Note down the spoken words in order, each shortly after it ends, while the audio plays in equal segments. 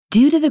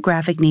Due to the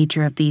graphic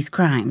nature of these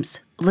crimes,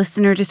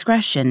 listener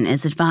discretion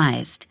is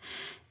advised.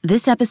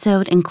 This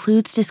episode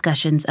includes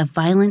discussions of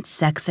violence,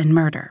 sex, and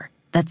murder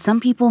that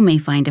some people may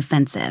find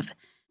offensive.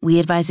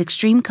 We advise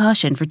extreme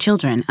caution for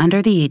children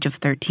under the age of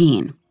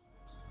 13.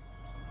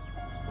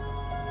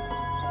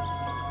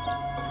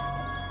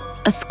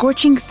 A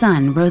scorching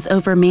sun rose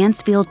over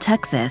Mansfield,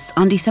 Texas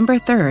on December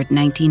 3,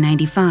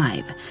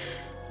 1995.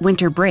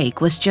 Winter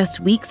break was just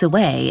weeks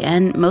away,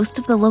 and most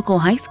of the local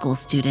high school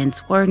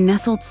students were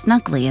nestled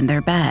snugly in their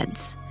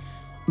beds.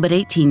 But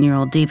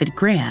 18-year-old David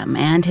Graham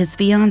and his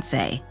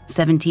fiancée,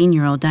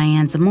 17-year-old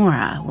Diane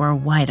Zamora, were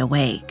wide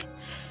awake.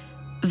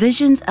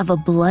 Visions of a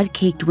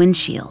blood-caked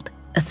windshield,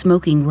 a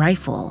smoking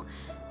rifle,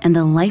 and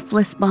the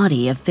lifeless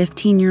body of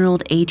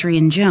 15-year-old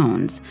Adrian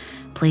Jones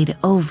played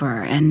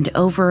over and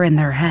over in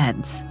their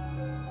heads.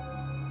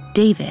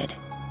 David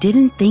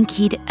didn't think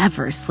he'd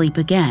ever sleep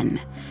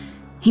again.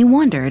 He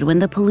wondered when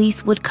the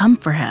police would come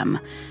for him.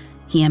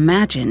 He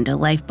imagined a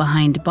life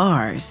behind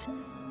bars,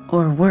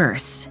 or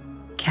worse,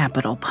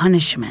 capital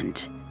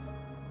punishment.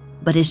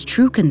 But his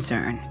true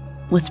concern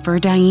was for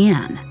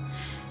Diane.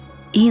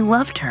 He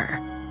loved her.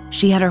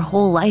 She had her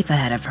whole life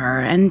ahead of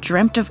her and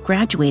dreamt of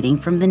graduating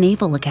from the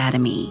Naval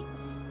Academy.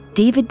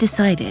 David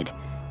decided,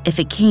 if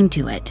it came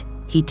to it,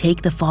 he'd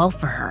take the fall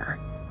for her.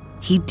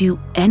 He'd do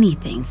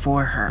anything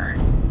for her.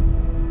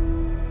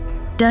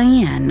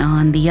 Diane,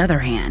 on the other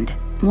hand,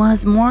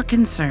 was more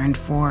concerned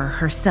for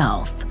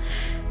herself.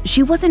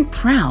 She wasn't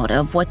proud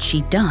of what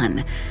she'd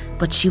done,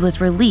 but she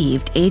was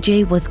relieved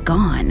AJ was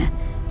gone.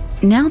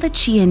 Now that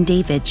she and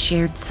David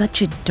shared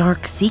such a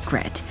dark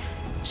secret,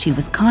 she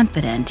was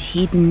confident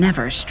he'd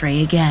never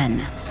stray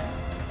again.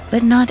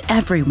 But not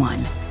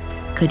everyone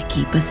could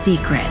keep a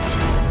secret.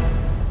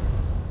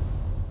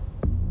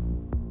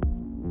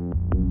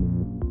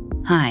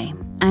 Hi,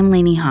 I'm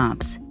Lainey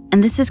Hobbs,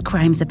 and this is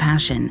Crimes of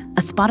Passion,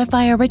 a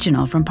Spotify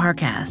original from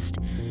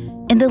Parcast.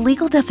 In the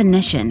legal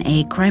definition,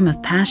 a crime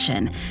of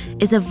passion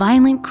is a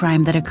violent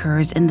crime that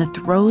occurs in the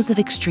throes of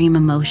extreme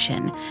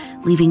emotion,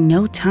 leaving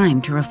no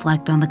time to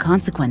reflect on the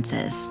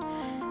consequences.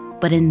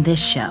 But in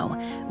this show,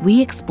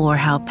 we explore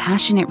how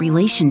passionate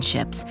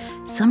relationships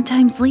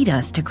sometimes lead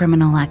us to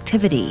criminal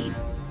activity.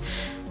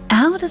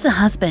 How does a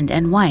husband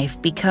and wife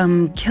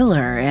become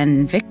killer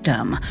and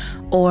victim,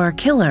 or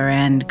killer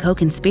and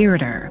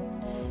co-conspirator?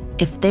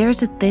 If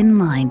there's a thin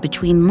line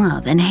between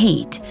love and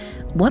hate,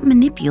 what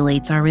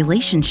manipulates our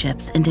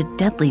relationships into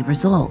deadly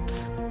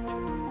results?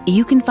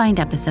 You can find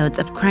episodes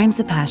of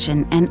Crimes of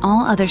Passion and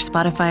all other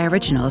Spotify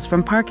originals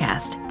from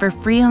Parcast for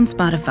free on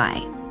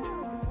Spotify.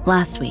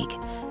 Last week,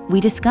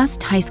 we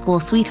discussed high school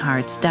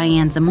sweethearts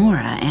Diane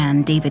Zamora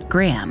and David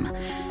Graham.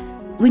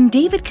 When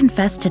David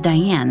confessed to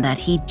Diane that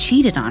he'd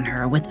cheated on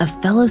her with a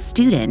fellow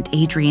student,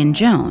 Adrian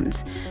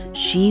Jones,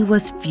 she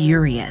was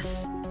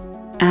furious.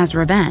 As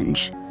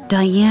revenge,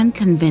 Diane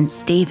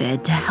convinced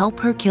David to help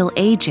her kill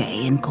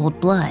AJ in cold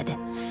blood.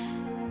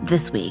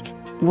 This week,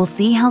 we'll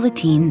see how the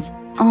teens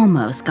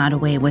almost got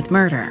away with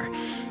murder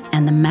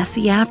and the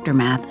messy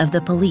aftermath of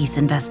the police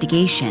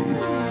investigation.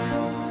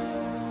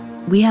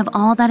 We have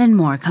all that and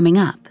more coming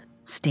up.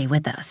 Stay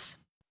with us.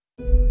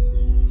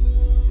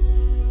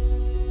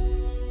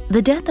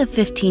 The death of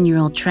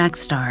 15-year-old track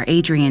star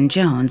Adrian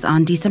Jones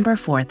on December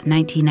 4th,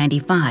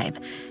 1995,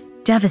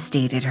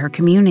 devastated her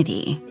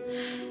community.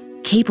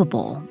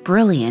 Capable,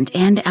 brilliant,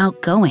 and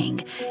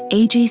outgoing,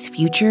 AJ's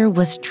future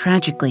was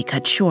tragically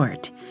cut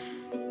short.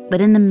 But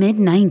in the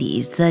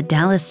mid-90s, the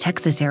Dallas,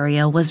 Texas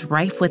area was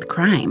rife with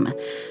crime.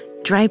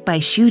 Drive-by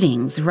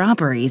shootings,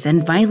 robberies,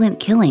 and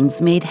violent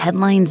killings made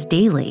headlines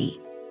daily.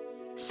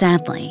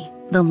 Sadly,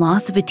 the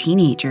loss of a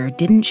teenager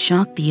didn't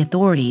shock the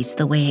authorities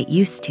the way it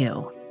used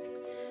to.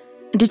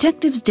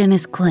 Detectives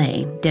Dennis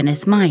Clay,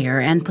 Dennis Meyer,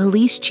 and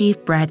Police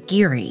Chief Brad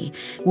Geary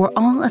were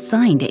all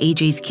assigned to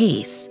AJ's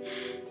case.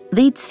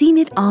 They'd seen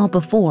it all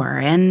before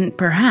and,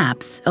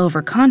 perhaps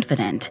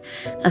overconfident,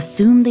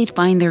 assumed they'd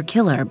find their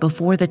killer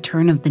before the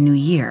turn of the new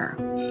year.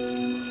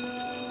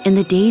 In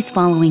the days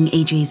following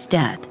AJ's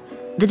death,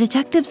 the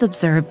detectives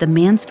observed the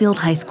Mansfield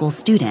High School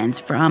students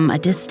from a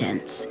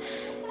distance.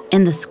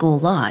 In the school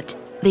lot,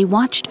 they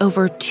watched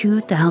over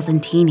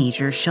 2,000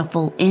 teenagers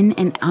shuffle in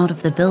and out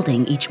of the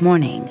building each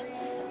morning.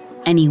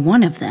 Any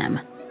one of them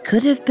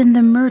could have been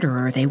the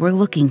murderer they were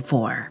looking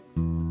for.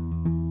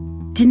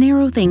 To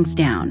narrow things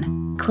down,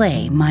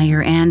 Clay,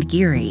 Meyer, and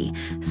Geary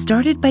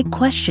started by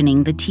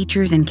questioning the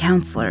teachers and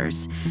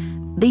counselors.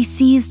 They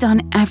seized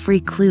on every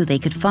clue they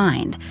could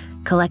find,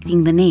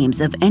 collecting the names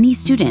of any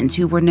students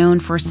who were known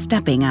for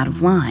stepping out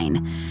of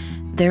line.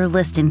 Their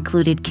list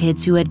included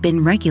kids who had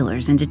been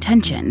regulars in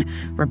detention,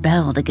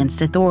 rebelled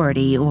against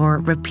authority, or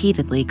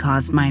repeatedly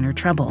caused minor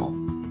trouble.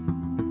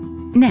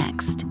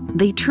 Next,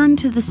 they turned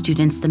to the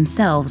students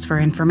themselves for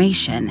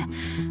information.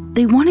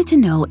 They wanted to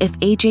know if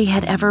AJ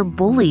had ever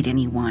bullied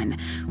anyone,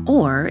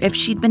 or if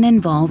she'd been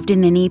involved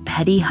in any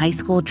petty high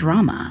school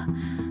drama.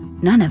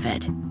 None of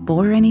it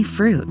bore any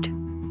fruit.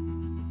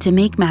 To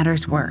make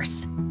matters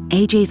worse,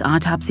 AJ's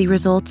autopsy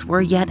results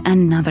were yet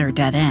another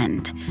dead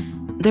end.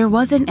 There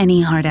wasn't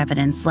any hard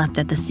evidence left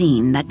at the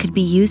scene that could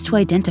be used to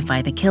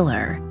identify the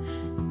killer.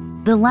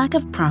 The lack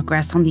of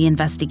progress on the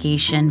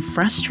investigation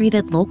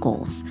frustrated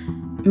locals.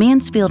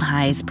 Mansfield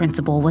High's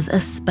principal was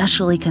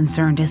especially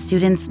concerned his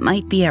students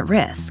might be at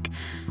risk.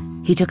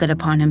 He took it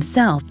upon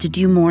himself to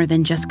do more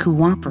than just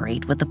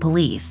cooperate with the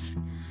police.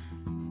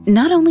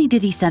 Not only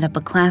did he set up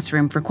a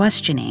classroom for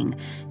questioning,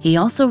 he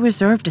also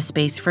reserved a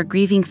space for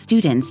grieving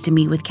students to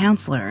meet with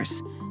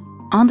counselors.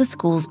 On the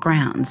school's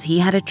grounds, he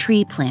had a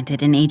tree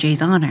planted in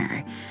AJ's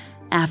honor.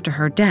 After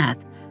her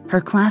death, her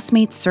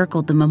classmates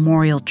circled the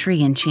memorial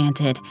tree and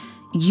chanted,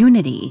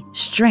 "Unity,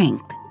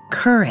 strength,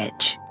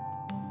 courage."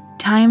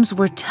 Times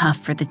were tough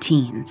for the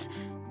teens.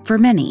 For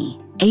many,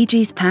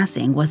 AJ's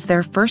passing was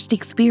their first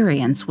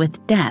experience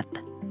with death.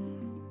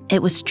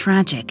 It was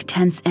tragic,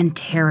 tense, and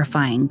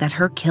terrifying that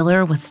her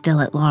killer was still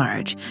at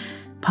large,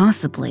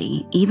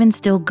 possibly even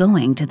still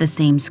going to the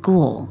same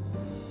school.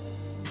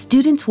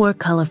 Students wore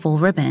colorful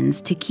ribbons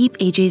to keep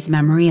AJ's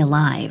memory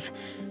alive.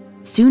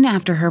 Soon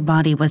after her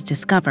body was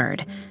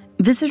discovered,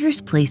 visitors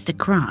placed a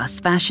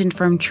cross fashioned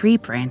from tree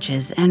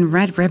branches and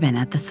red ribbon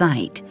at the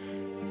site.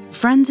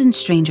 Friends and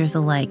strangers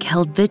alike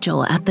held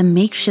vigil at the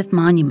makeshift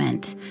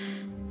monument.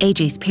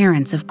 AJ's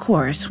parents, of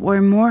course,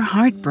 were more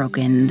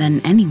heartbroken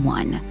than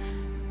anyone.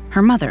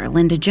 Her mother,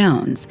 Linda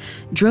Jones,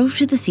 drove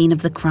to the scene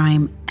of the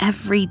crime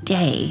every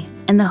day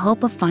in the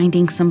hope of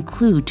finding some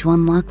clue to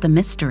unlock the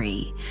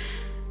mystery.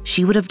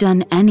 She would have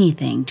done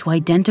anything to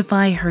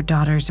identify her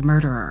daughter's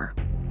murderer.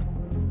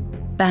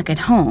 Back at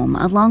home,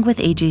 along with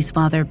AJ's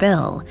father,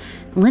 Bill,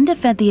 Linda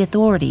fed the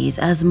authorities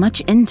as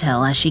much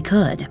intel as she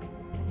could.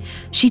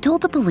 She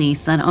told the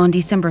police that on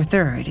December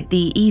 3rd,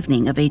 the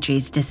evening of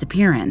AJ's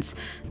disappearance,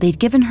 they'd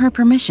given her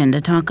permission to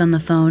talk on the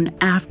phone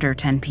after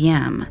 10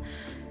 p.m.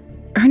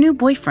 Her new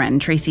boyfriend,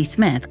 Tracy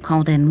Smith,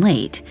 called in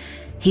late.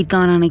 He'd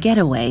gone on a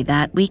getaway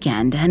that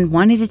weekend and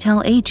wanted to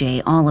tell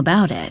AJ all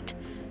about it.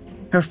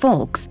 Her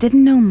folks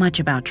didn't know much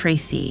about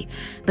Tracy,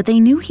 but they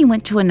knew he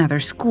went to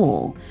another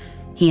school.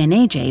 He and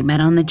AJ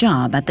met on the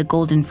job at the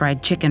Golden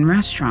Fried Chicken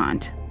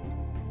restaurant.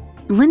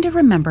 Linda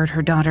remembered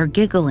her daughter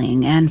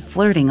giggling and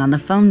flirting on the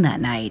phone that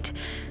night.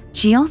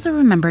 She also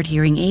remembered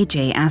hearing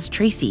AJ ask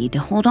Tracy to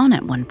hold on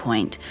at one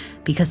point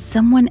because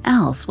someone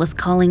else was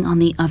calling on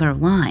the other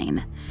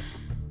line.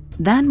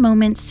 That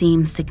moment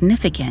seemed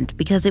significant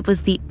because it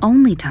was the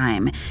only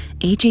time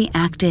AJ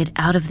acted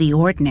out of the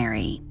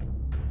ordinary.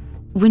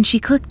 When she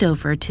clicked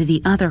over to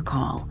the other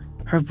call,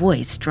 her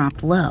voice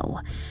dropped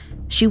low.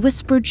 She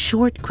whispered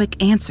short,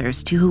 quick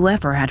answers to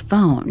whoever had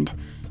phoned.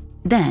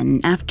 Then,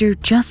 after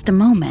just a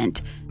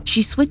moment,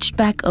 she switched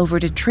back over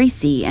to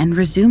Tracy and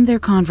resumed their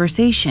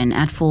conversation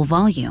at full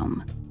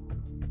volume.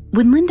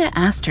 When Linda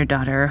asked her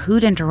daughter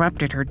who'd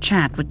interrupted her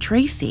chat with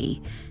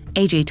Tracy,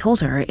 AJ told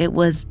her it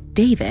was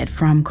David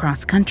from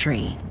cross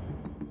country.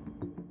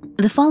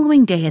 The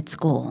following day at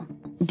school,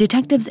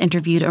 detectives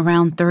interviewed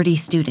around 30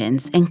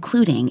 students,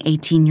 including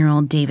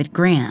 18-year-old David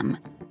Graham.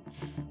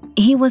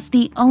 He was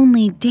the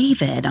only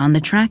David on the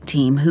track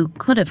team who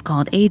could have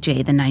called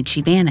AJ the night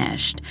she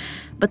vanished,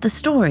 but the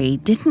story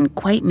didn't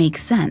quite make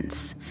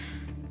sense.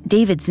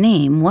 David's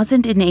name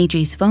wasn't in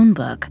AJ's phone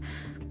book.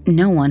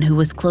 No one who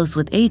was close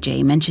with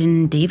AJ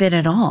mentioned David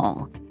at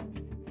all.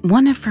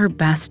 One of her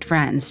best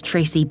friends,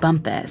 Tracy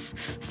Bumpus,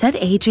 said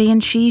AJ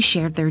and she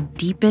shared their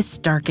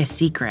deepest, darkest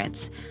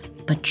secrets,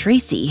 but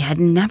Tracy had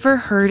never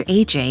heard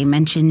AJ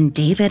mention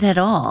David at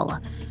all.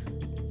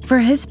 For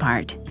his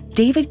part,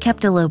 David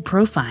kept a low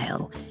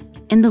profile.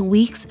 In the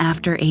weeks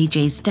after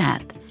AJ's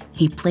death,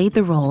 he played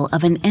the role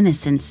of an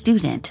innocent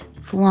student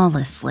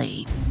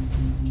flawlessly.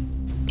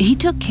 He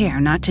took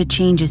care not to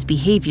change his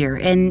behavior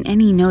in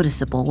any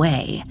noticeable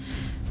way.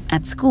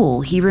 At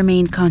school, he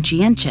remained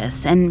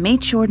conscientious and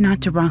made sure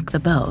not to rock the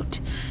boat.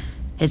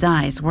 His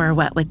eyes were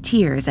wet with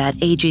tears at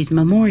AJ's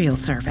memorial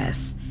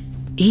service.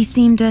 He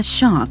seemed as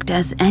shocked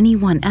as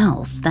anyone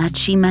else that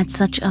she met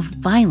such a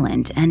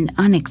violent and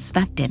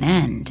unexpected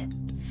end.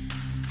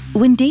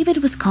 When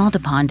David was called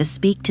upon to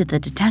speak to the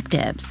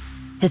detectives,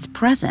 his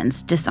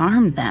presence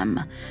disarmed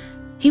them.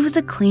 He was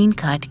a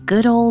clean-cut,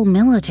 good old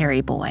military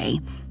boy.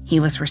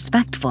 He was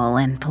respectful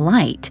and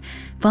polite,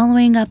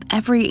 following up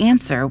every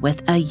answer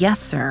with a yes,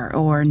 sir,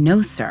 or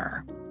no,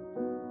 sir.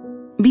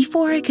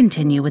 Before I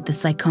continue with the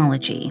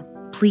psychology,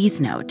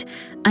 please note,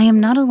 I am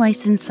not a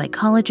licensed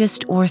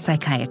psychologist or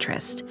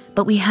psychiatrist,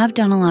 but we have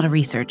done a lot of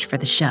research for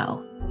the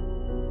show.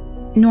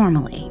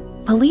 Normally,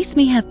 police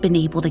may have been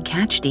able to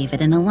catch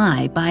David in a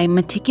lie by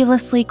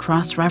meticulously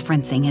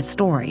cross-referencing his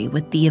story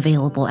with the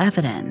available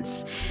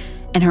evidence.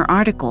 In her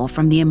article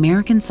from the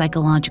American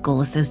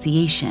Psychological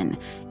Association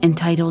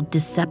entitled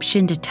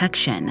Deception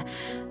Detection,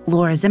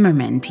 Laura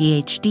Zimmerman,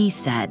 PhD,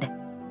 said,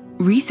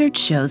 "Research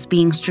shows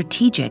being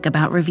strategic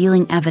about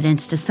revealing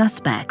evidence to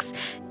suspects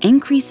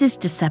increases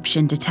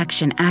deception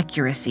detection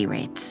accuracy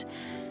rates.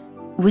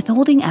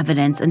 Withholding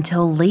evidence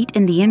until late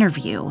in the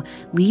interview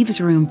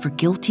leaves room for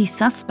guilty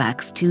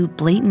suspects to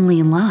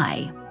blatantly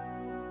lie.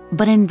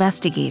 But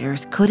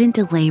investigators couldn't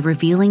delay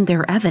revealing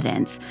their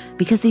evidence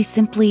because they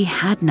simply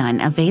had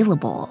none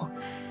available.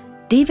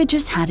 David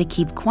just had to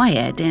keep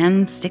quiet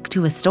and stick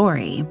to his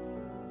story.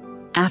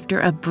 After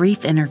a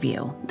brief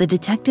interview, the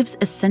detectives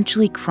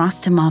essentially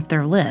crossed him off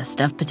their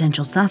list of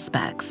potential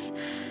suspects.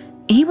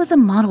 He was a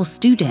model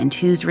student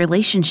whose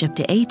relationship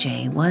to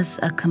AJ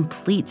was a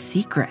complete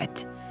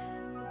secret.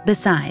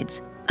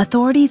 Besides,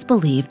 authorities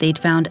believed they'd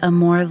found a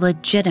more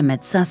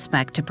legitimate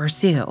suspect to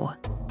pursue.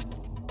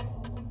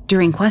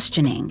 During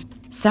questioning,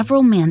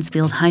 several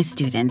Mansfield High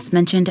students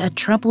mentioned a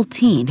troubled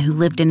teen who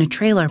lived in a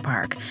trailer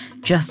park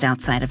just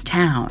outside of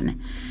town.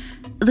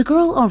 The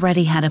girl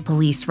already had a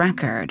police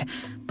record,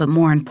 but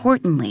more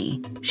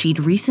importantly, she'd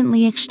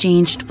recently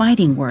exchanged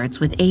fighting words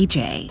with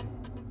AJ.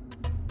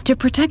 To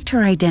protect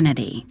her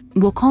identity,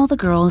 we'll call the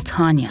girl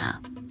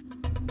Tanya.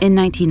 In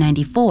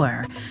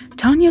 1994,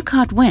 Tanya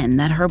caught wind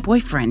that her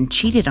boyfriend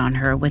cheated on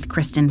her with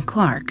Kristen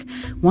Clark,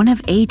 one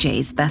of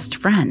AJ's best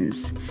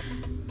friends.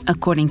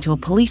 According to a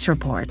police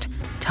report,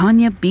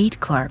 Tanya beat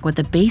Clark with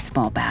a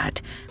baseball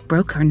bat,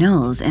 broke her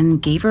nose,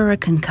 and gave her a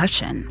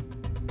concussion.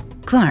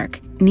 Clark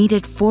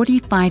needed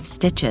 45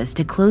 stitches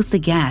to close the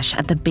gash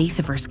at the base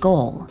of her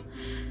skull.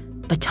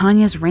 But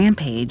Tanya's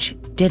rampage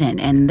didn't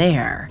end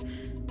there.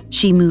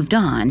 She moved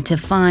on to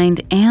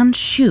find and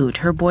shoot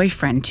her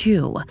boyfriend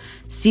too,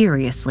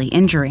 seriously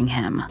injuring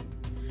him.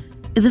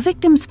 The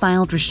victims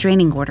filed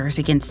restraining orders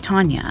against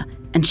Tanya,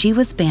 and she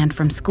was banned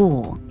from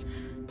school.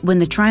 When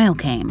the trial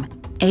came,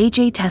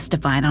 AJ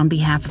testified on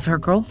behalf of her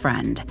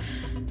girlfriend.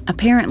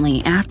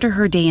 Apparently, after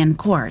her day in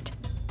court,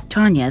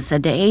 Tanya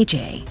said to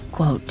AJ,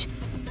 quote,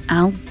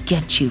 "I'll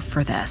get you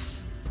for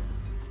this."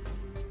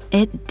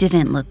 It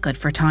didn't look good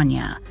for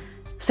Tanya.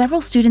 Several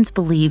students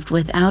believed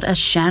without a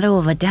shadow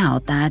of a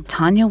doubt that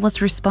Tanya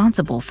was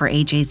responsible for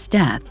AJ's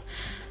death.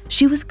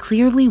 She was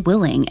clearly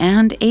willing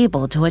and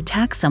able to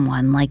attack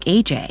someone like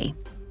AJ.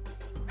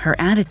 Her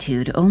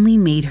attitude only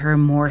made her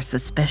more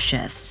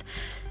suspicious.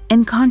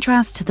 In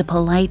contrast to the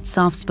polite,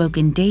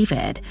 soft-spoken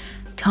David,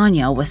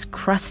 Tanya was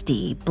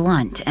crusty,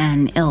 blunt,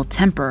 and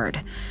ill-tempered.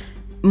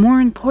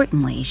 More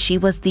importantly, she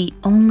was the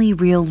only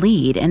real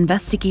lead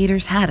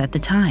investigators had at the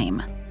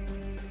time.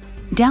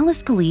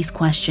 Dallas police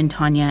questioned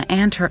Tanya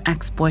and her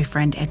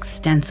ex-boyfriend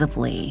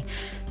extensively,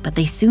 but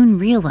they soon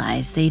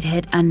realized they'd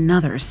hit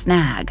another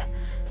snag.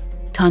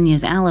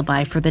 Tanya's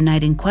alibi for the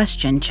night in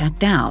question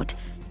checked out,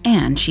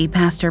 and she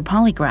passed her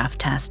polygraph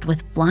test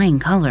with flying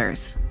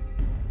colors.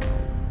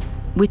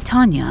 With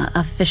Tanya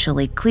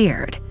officially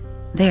cleared,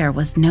 there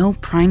was no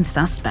prime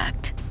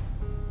suspect.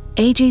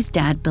 AJ's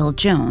dad, Bill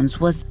Jones,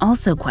 was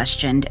also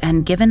questioned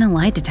and given a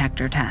lie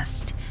detector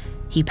test.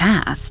 He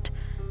passed.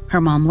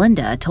 Her mom,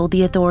 Linda, told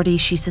the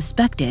authorities she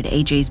suspected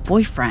AJ's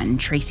boyfriend,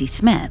 Tracy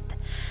Smith.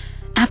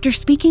 After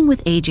speaking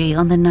with AJ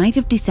on the night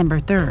of December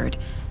 3rd,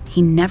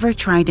 he never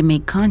tried to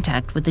make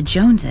contact with the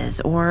Joneses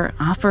or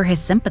offer his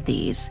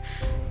sympathies.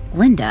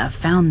 Linda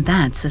found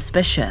that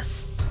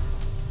suspicious.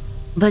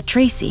 But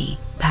Tracy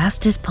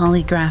passed his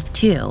polygraph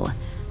too.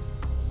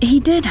 He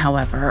did,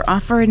 however,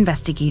 offer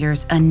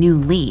investigators a new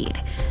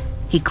lead.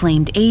 He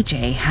claimed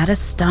AJ had a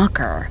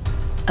stalker,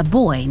 a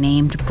boy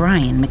named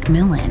Brian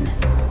McMillan.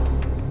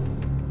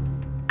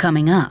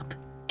 Coming up,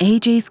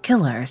 AJ's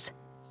killers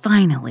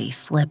finally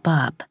slip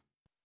up.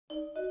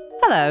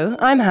 Hello,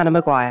 I'm Hannah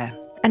Maguire.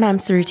 And I'm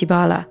Suruthi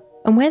Bala,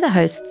 and we're the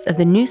hosts of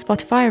the new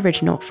Spotify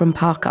original from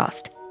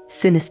Parcast,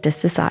 Sinister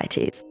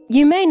Societies.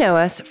 You may know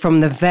us from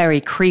the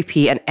very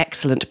creepy and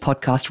excellent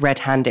podcast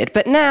Red-Handed,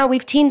 but now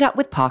we've teamed up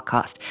with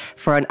Parcast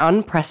for an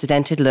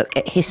unprecedented look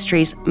at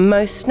history's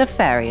most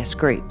nefarious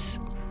groups.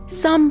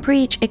 Some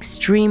preach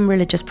extreme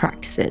religious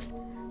practices,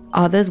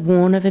 others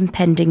warn of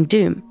impending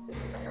doom,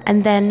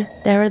 and then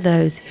there are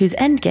those whose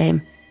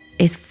endgame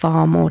is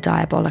far more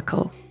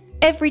diabolical.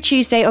 Every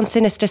Tuesday on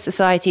Sinister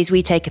Societies,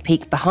 we take a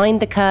peek behind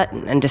the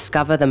curtain and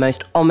discover the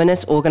most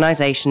ominous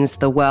organizations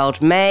the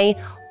world may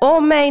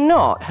or may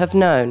not have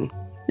known.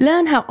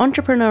 Learn how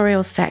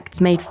entrepreneurial sects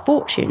made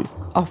fortunes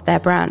off their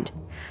brand,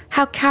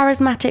 how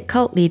charismatic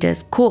cult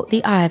leaders caught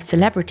the eye of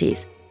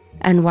celebrities,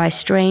 and why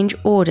strange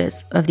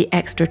orders of the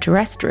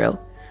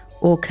extraterrestrial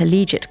or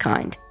collegiate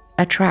kind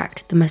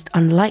attract the most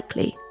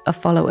unlikely of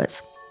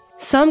followers.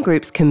 Some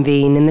groups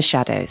convene in the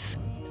shadows,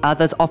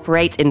 others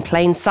operate in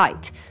plain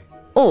sight.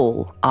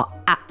 All are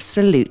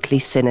absolutely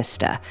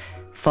sinister.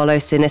 Follow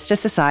Sinister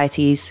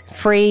Societies,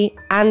 free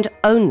and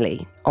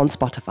only on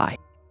Spotify.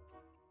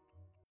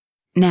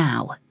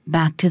 Now,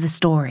 back to the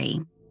story.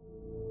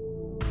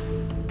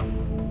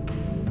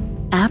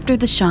 After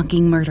the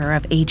shocking murder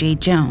of A.J.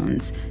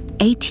 Jones,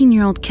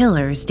 18-year-old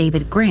killers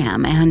David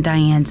Graham and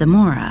Diane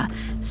Zamora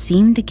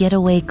seemed to get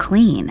away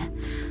clean.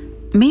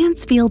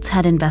 Mansfield's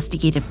head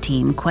investigative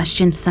team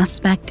questioned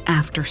suspect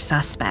after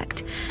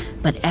suspect,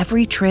 but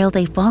every trail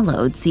they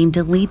followed seemed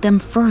to lead them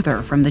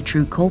further from the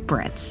true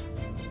culprits.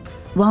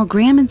 While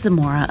Graham and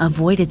Zamora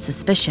avoided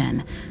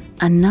suspicion,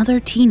 another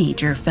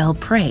teenager fell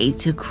prey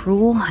to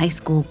cruel high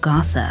school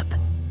gossip.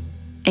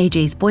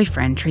 AJ's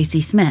boyfriend, Tracy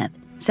Smith,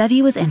 said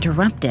he was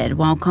interrupted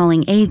while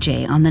calling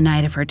AJ on the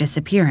night of her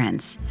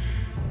disappearance.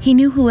 He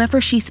knew whoever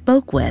she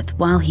spoke with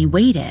while he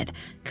waited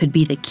could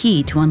be the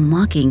key to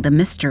unlocking the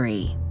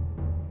mystery.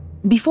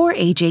 Before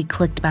AJ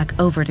clicked back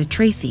over to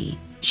Tracy,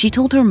 she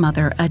told her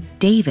mother a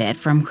David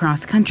from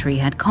cross country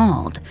had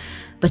called,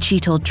 but she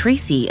told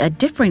Tracy a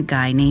different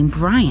guy named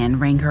Brian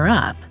rang her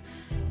up.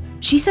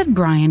 She said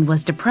Brian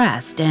was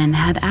depressed and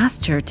had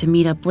asked her to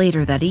meet up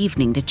later that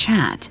evening to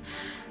chat.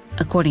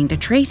 According to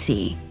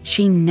Tracy,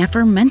 she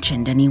never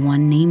mentioned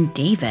anyone named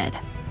David.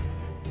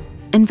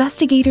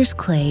 Investigators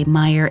Clay,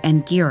 Meyer,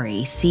 and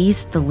Geary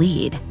seized the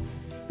lead.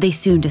 They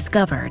soon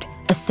discovered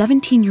a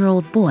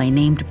 17-year-old boy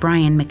named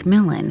Brian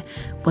McMillan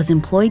was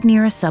employed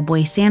near a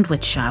Subway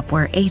sandwich shop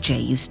where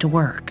AJ used to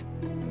work.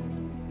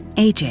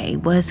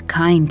 AJ was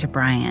kind to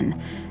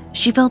Brian.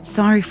 She felt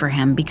sorry for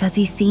him because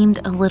he seemed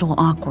a little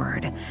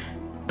awkward.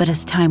 But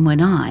as time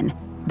went on,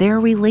 their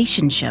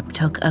relationship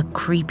took a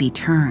creepy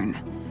turn.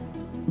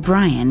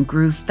 Brian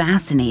grew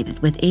fascinated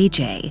with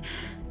AJ,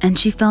 and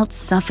she felt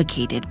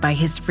suffocated by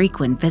his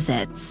frequent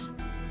visits.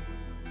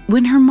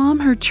 When her mom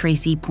heard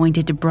Tracy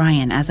pointed to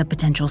Brian as a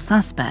potential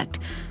suspect,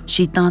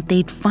 she thought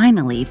they'd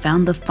finally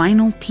found the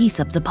final piece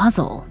of the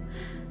puzzle.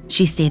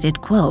 She stated,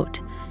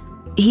 quote,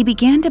 "He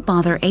began to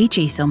bother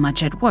AJ so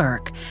much at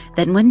work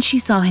that when she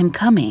saw him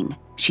coming,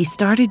 she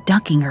started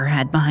ducking her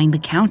head behind the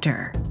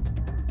counter."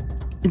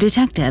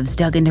 Detectives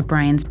dug into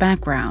Brian's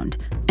background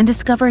and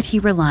discovered he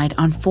relied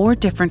on 4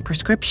 different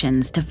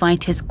prescriptions to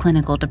fight his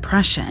clinical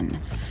depression.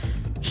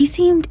 He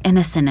seemed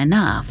innocent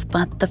enough,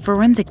 but the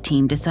forensic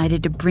team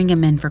decided to bring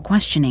him in for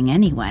questioning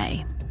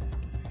anyway.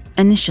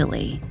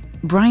 Initially,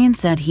 Brian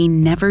said he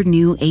never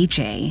knew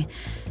AJ.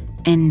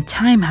 In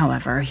time,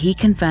 however, he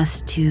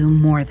confessed to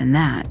more than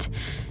that.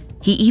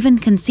 He even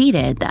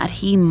conceded that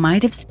he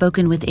might have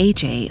spoken with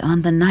AJ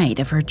on the night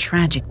of her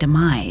tragic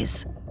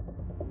demise.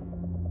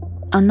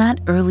 On that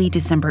early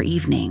December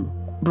evening,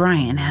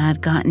 Brian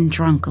had gotten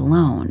drunk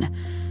alone.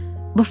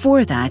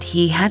 Before that,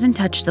 he hadn't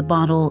touched the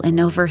bottle in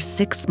over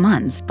 6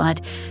 months,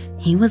 but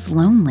he was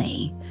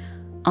lonely.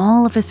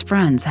 All of his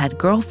friends had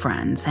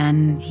girlfriends,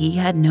 and he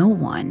had no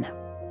one.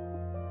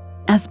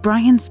 As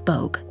Brian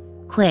spoke,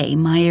 Clay,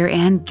 Meyer,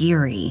 and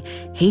Geary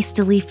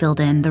hastily filled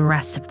in the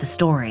rest of the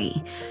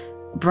story.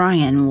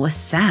 Brian was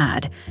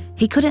sad.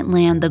 He couldn't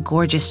land the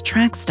gorgeous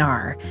track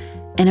star.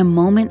 In a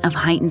moment of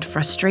heightened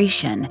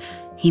frustration,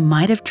 he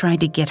might have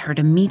tried to get her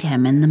to meet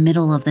him in the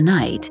middle of the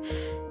night.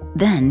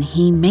 Then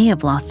he may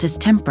have lost his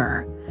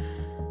temper.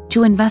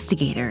 To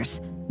investigators,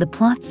 the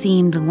plot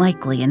seemed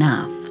likely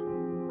enough.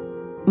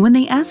 When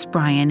they asked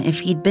Brian if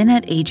he'd been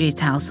at AJ's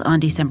house on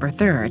December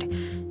 3rd,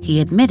 he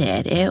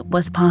admitted it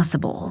was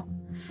possible.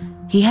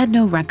 He had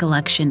no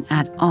recollection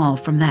at all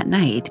from that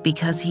night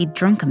because he'd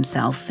drunk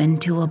himself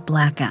into a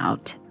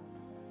blackout.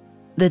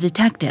 The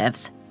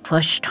detectives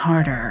pushed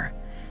harder.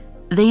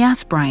 They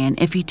asked Brian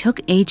if he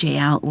took AJ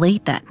out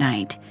late that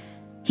night.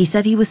 He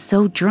said he was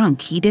so drunk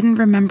he didn't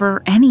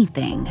remember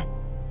anything.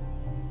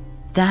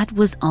 That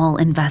was all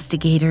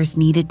investigators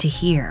needed to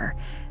hear.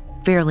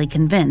 Fairly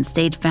convinced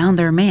they'd found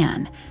their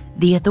man,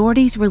 the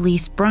authorities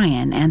released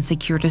Brian and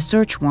secured a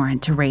search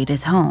warrant to raid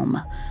his home.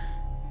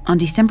 On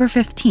December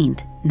 15,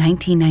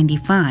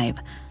 1995,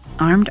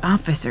 armed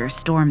officers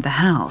stormed the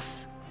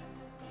house.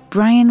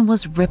 Brian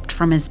was ripped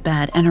from his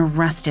bed and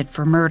arrested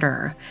for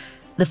murder.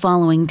 The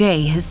following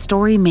day, his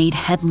story made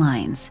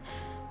headlines.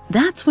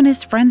 That's when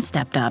his friend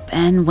stepped up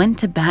and went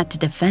to bat to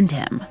defend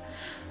him.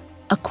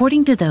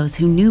 According to those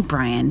who knew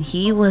Brian,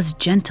 he was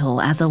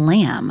gentle as a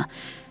lamb.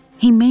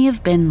 He may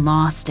have been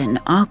lost and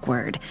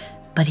awkward,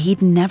 but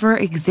he'd never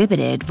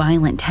exhibited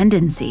violent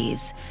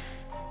tendencies.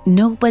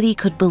 Nobody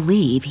could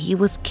believe he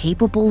was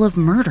capable of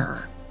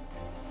murder.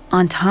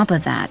 On top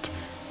of that,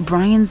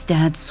 Brian's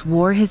dad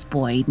swore his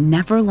boy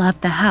never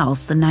left the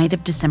house the night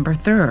of December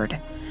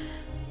 3rd.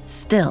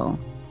 Still,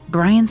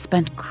 Brian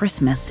spent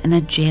Christmas in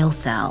a jail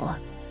cell.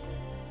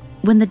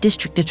 When the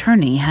district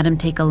attorney had him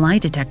take a lie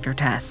detector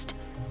test,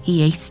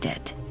 he aced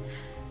it.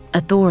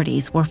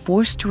 Authorities were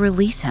forced to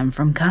release him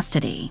from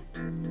custody.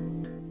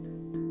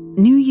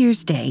 New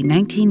Year's Day,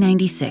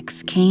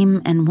 1996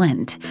 came and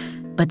went,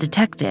 but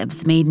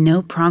detectives made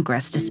no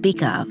progress to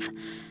speak of.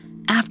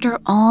 After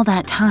all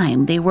that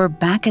time, they were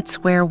back at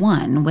square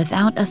one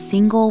without a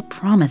single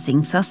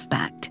promising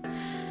suspect.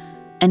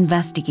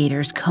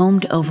 Investigators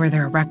combed over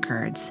their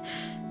records.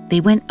 They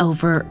went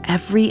over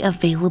every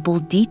available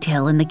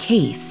detail in the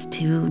case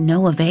to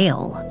no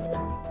avail.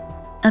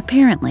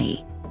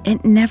 Apparently,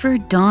 it never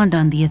dawned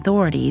on the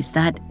authorities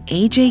that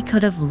AJ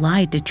could have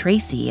lied to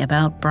Tracy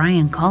about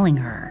Brian calling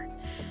her.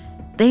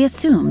 They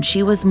assumed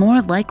she was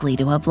more likely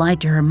to have lied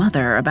to her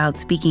mother about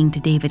speaking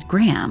to David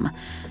Graham,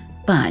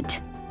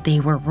 but they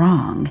were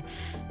wrong,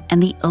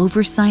 and the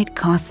oversight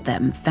cost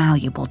them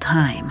valuable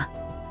time.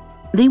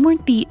 They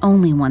weren't the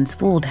only ones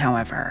fooled,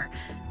 however.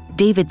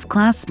 David's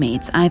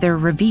classmates either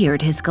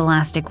revered his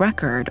scholastic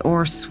record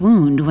or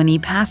swooned when he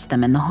passed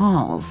them in the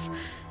halls.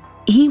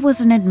 He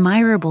was an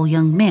admirable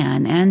young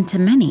man, and to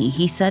many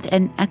he set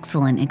an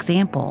excellent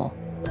example.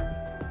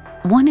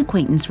 One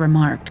acquaintance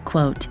remarked,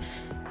 quote,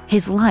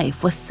 "His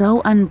life was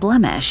so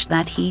unblemished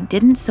that he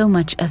didn't so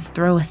much as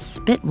throw a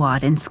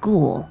spitwad in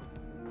school."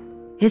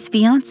 His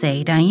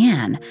fiancée,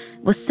 Diane,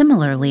 was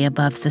similarly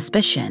above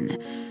suspicion.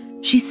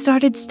 She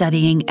started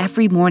studying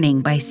every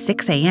morning by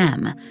 6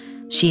 a.m.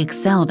 She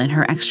excelled in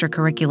her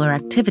extracurricular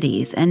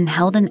activities and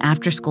held an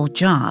after-school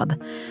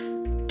job.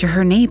 To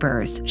her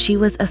neighbors, she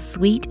was a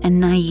sweet and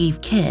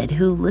naive kid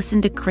who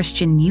listened to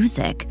Christian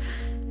music.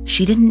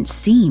 She didn't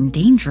seem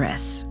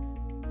dangerous.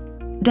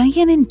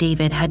 Diane and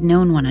David had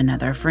known one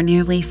another for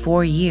nearly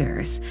 4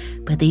 years,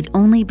 but they'd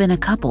only been a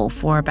couple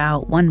for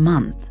about 1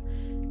 month.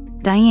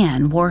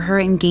 Diane wore her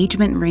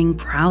engagement ring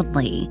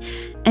proudly,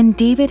 and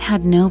David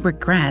had no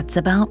regrets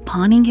about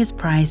pawning his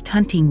prized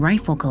hunting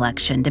rifle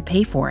collection to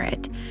pay for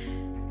it.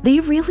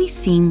 They really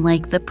seemed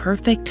like the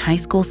perfect high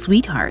school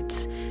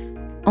sweethearts.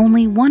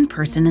 Only one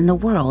person in the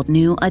world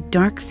knew a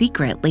dark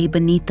secret lay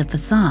beneath the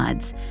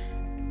facades: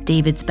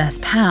 David's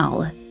best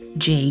pal,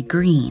 Jay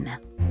Green.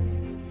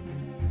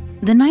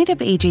 The night of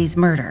AJ's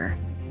murder,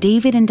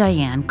 David and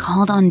Diane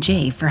called on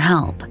Jay for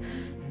help.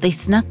 They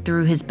snuck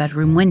through his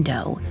bedroom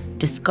window,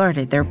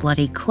 discarded their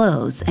bloody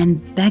clothes,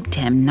 and begged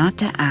him not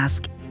to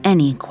ask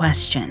any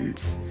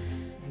questions.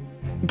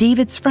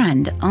 David's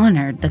friend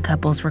honored the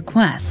couple's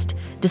request,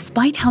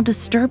 despite how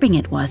disturbing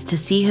it was to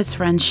see his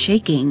friend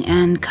shaking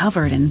and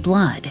covered in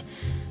blood.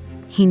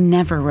 He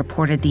never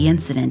reported the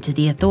incident to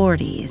the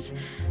authorities,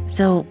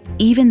 so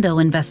even though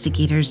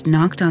investigators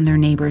knocked on their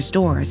neighbors'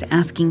 doors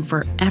asking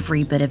for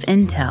every bit of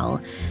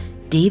intel,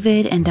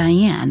 David and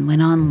Diane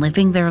went on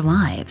living their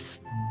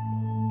lives.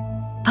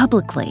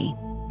 Publicly,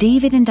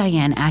 David and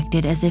Diane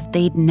acted as if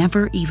they'd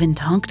never even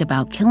talked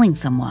about killing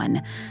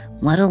someone,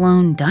 let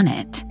alone done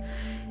it.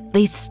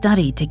 They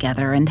studied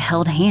together and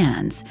held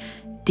hands.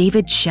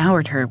 David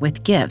showered her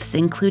with gifts,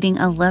 including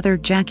a leather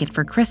jacket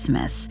for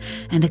Christmas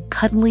and a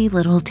cuddly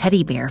little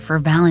teddy bear for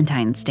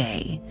Valentine's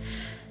Day.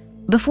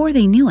 Before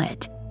they knew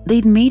it,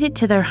 they'd made it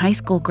to their high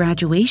school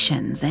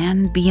graduations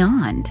and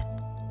beyond.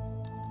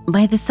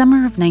 By the summer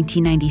of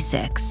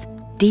 1996,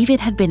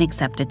 David had been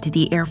accepted to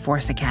the Air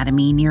Force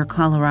Academy near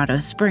Colorado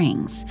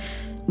Springs.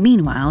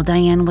 Meanwhile,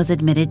 Diane was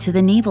admitted to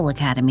the Naval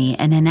Academy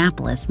in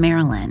Annapolis,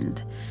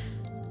 Maryland.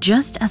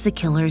 Just as the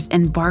killers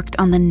embarked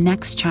on the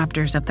next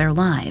chapters of their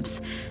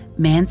lives,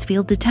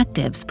 Mansfield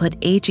detectives put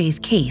AJ's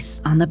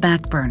case on the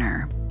back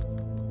burner.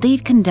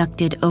 They'd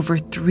conducted over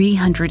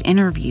 300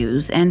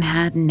 interviews and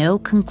had no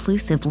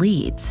conclusive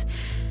leads.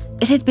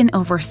 It had been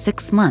over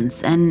 6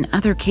 months, and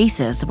other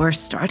cases were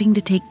starting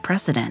to take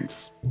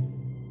precedence.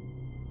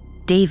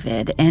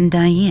 David and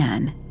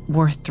Diane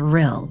were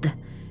thrilled.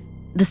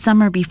 The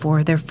summer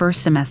before their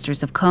first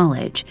semesters of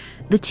college,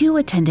 the two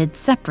attended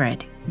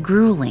separate,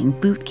 grueling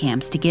boot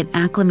camps to get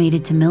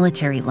acclimated to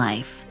military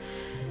life.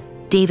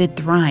 David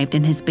thrived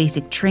in his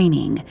basic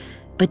training,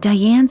 but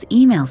Diane's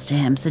emails to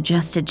him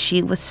suggested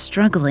she was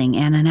struggling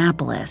in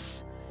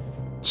Annapolis.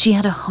 She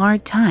had a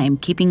hard time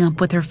keeping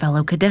up with her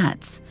fellow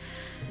cadets.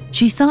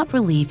 She sought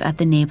relief at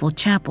the Naval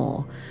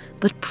Chapel,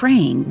 but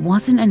praying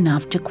wasn't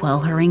enough to quell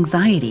her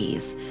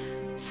anxieties,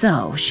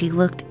 so she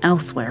looked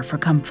elsewhere for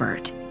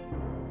comfort.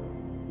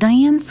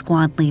 Diane's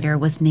squad leader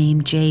was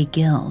named Jay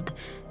Guild.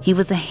 He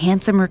was a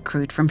handsome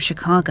recruit from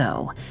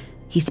Chicago.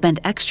 He spent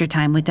extra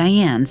time with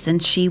Diane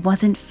since she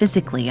wasn't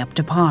physically up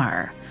to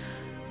par.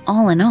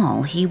 All in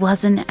all, he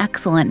was an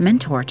excellent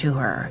mentor to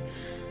her.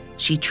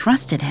 She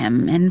trusted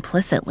him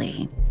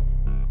implicitly.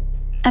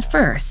 At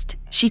first,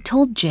 she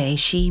told Jay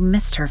she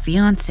missed her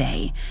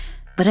fiancé,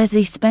 but as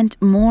they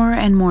spent more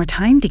and more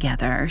time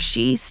together,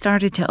 she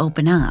started to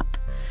open up.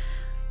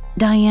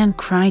 Diane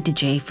cried to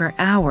Jay for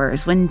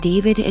hours when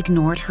David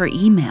ignored her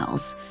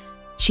emails.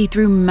 She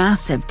threw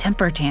massive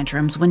temper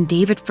tantrums when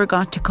David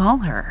forgot to call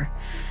her.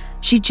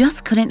 She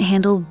just couldn't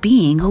handle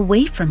being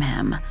away from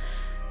him.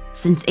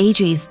 Since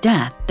AJ's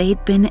death,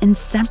 they'd been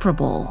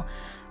inseparable.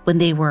 When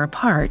they were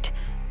apart,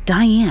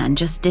 Diane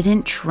just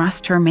didn't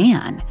trust her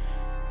man.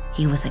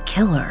 He was a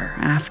killer,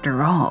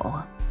 after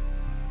all.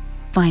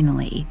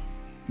 Finally,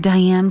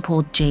 Diane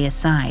pulled Jay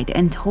aside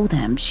and told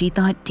him she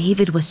thought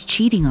David was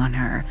cheating on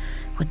her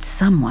with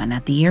someone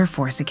at the Air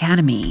Force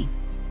Academy.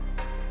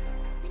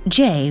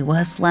 Jay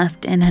was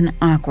left in an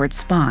awkward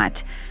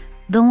spot.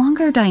 The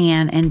longer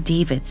Diane and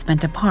David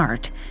spent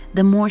apart,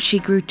 the more she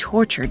grew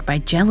tortured by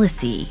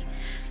jealousy.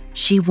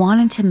 She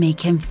wanted to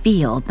make him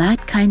feel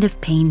that kind of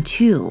pain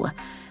too,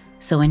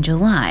 so in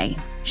July,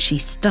 she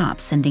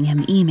stopped sending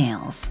him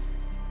emails.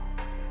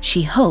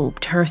 She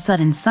hoped her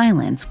sudden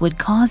silence would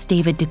cause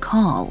David to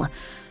call.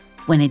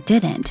 When it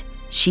didn't,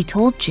 she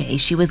told Jay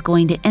she was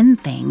going to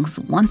end things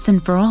once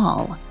and for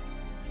all.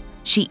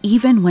 She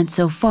even went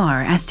so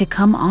far as to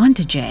come on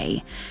to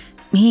Jay.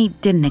 He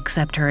didn't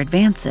accept her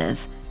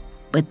advances,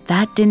 but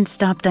that didn't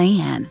stop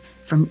Diane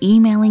from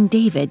emailing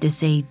David to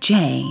say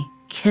Jay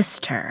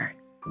kissed her.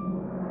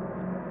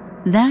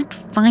 That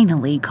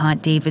finally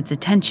caught David's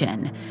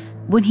attention.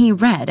 When he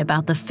read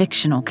about the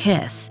fictional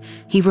kiss,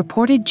 he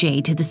reported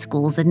Jay to the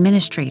school's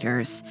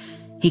administrators.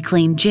 He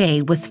claimed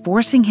Jay was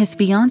forcing his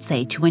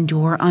fiancée to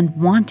endure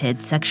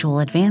unwanted sexual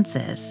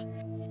advances.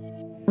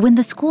 When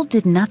the school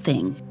did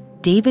nothing,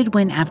 David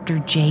went after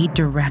Jay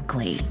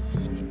directly.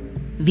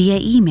 Via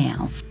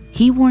email,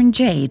 he warned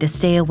Jay to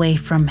stay away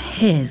from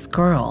his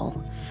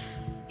girl.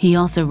 He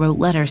also wrote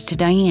letters to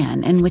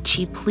Diane in which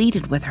he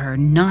pleaded with her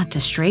not to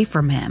stray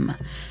from him.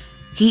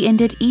 He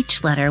ended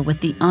each letter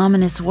with the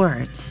ominous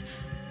words,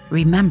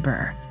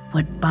 "Remember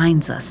what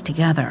binds us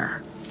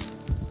together."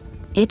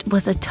 It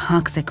was a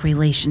toxic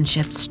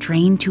relationship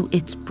strained to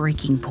its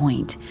breaking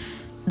point.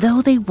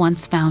 Though they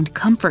once found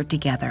comfort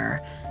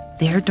together,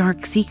 their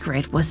dark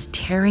secret was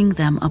tearing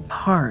them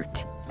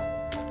apart.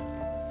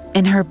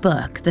 In her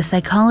book, The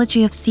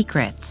Psychology of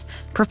Secrets,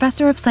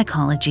 professor of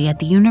psychology at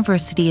the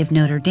University of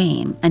Notre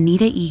Dame,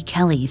 Anita E.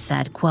 Kelly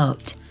said,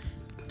 quote,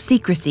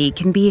 "Secrecy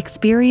can be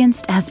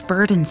experienced as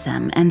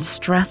burdensome and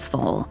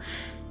stressful.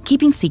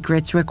 Keeping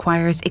secrets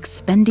requires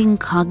expending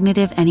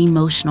cognitive and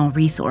emotional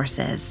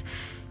resources.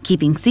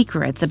 Keeping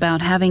secrets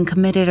about having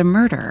committed a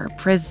murder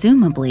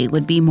presumably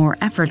would be more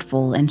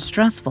effortful and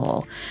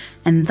stressful,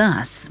 and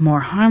thus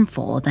more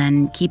harmful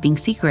than keeping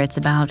secrets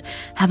about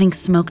having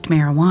smoked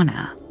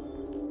marijuana."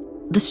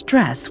 The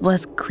stress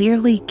was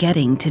clearly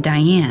getting to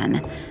Diane.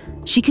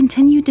 She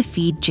continued to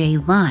feed Jay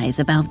lies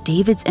about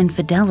David's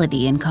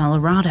infidelity in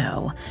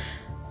Colorado.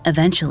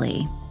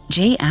 Eventually,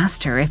 Jay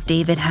asked her if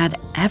David had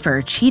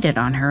ever cheated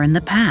on her in the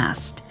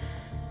past.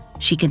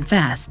 She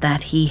confessed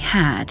that he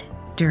had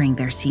during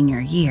their senior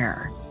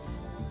year.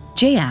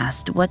 Jay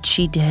asked what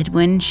she did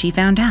when she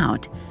found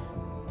out.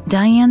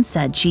 Diane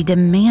said she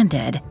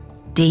demanded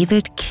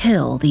David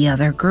kill the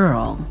other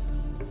girl.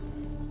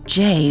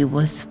 Jay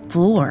was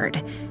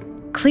floored.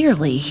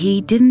 Clearly, he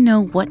didn't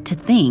know what to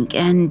think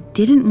and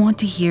didn't want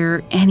to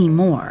hear any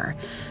more.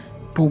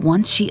 But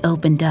once she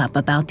opened up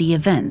about the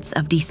events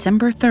of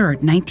December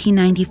 3rd,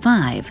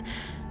 1995,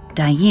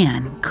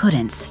 Diane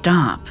couldn't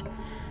stop.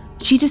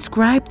 She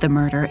described the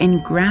murder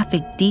in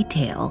graphic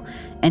detail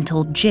and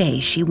told Jay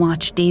she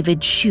watched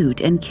David shoot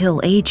and kill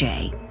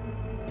AJ.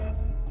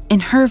 In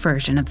her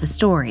version of the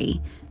story,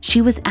 she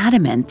was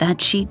adamant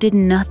that she did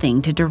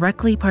nothing to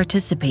directly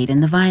participate in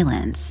the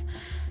violence.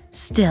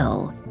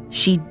 Still,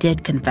 she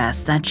did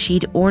confess that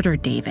she'd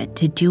ordered David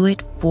to do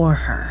it for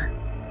her.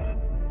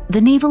 The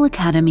Naval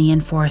Academy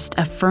enforced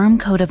a firm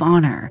code of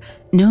honor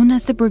known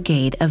as the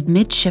Brigade of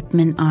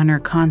Midshipman Honor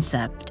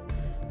Concept.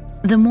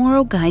 The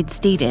moral guide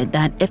stated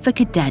that if a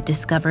cadet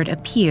discovered a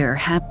peer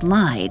had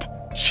lied,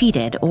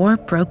 cheated, or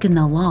broken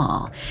the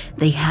law,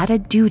 they had a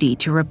duty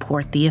to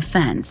report the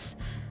offense.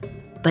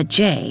 But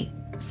Jay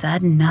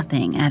said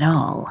nothing at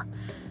all.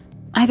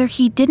 Either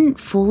he didn't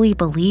fully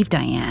believe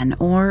Diane,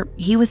 or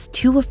he was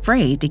too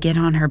afraid to get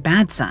on her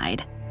bad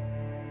side.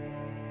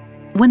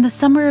 When the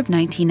summer of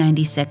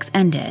 1996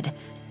 ended,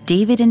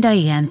 David and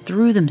Diane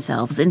threw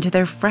themselves into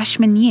their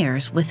freshman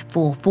years with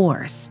full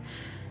force.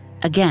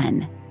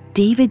 Again,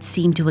 David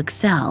seemed to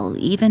excel,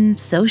 even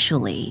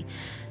socially,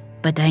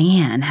 but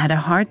Diane had a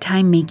hard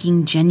time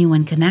making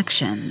genuine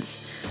connections.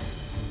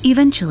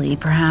 Eventually,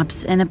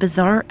 perhaps in a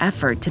bizarre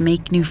effort to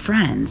make new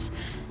friends,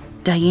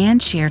 Diane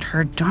shared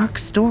her dark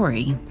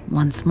story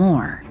once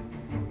more.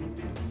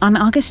 On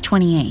August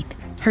 28th,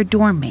 her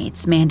dorm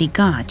mates Mandy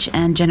Gotch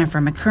and Jennifer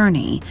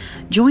McKerney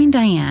joined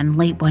Diane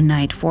late one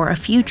night for a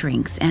few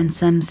drinks and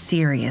some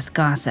serious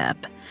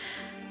gossip.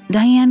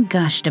 Diane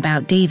gushed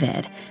about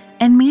David,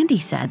 and Mandy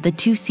said the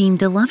two seemed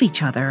to love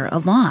each other a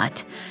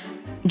lot.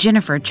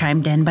 Jennifer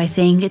chimed in by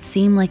saying it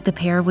seemed like the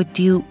pair would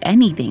do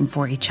anything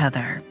for each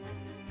other.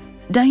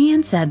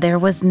 Diane said there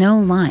was no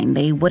line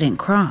they wouldn't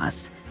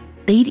cross.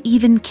 They'd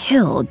even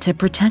killed to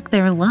protect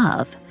their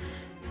love.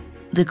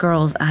 The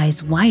girls'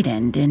 eyes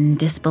widened in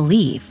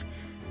disbelief,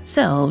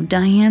 so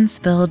Diane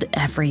spilled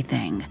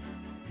everything.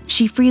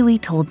 She freely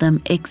told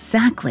them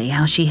exactly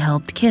how she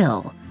helped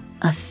kill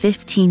a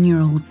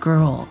 15-year-old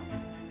girl.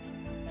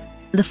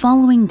 The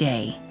following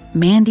day,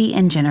 Mandy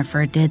and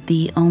Jennifer did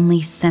the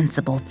only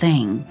sensible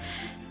thing.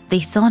 They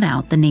sought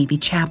out the Navy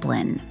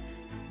chaplain.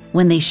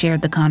 When they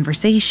shared the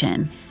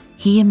conversation,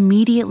 he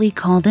immediately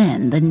called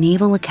in the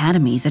Naval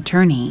Academy's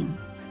attorney.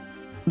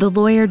 The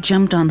lawyer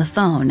jumped on the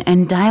phone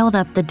and dialed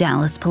up the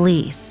Dallas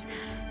police.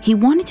 He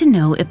wanted to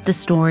know if the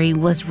story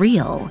was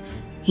real.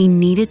 He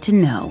needed to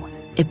know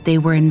if they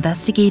were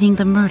investigating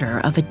the murder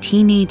of a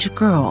teenage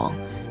girl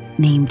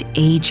named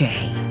AJ.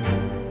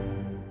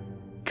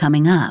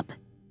 Coming up,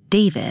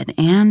 David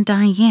and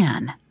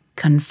Diane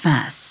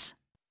confess.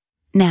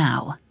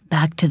 Now,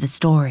 back to the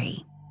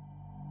story.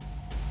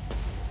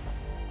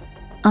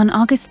 On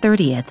August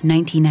 30th,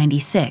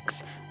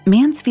 1996,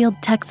 Mansfield,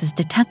 Texas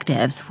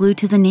detectives flew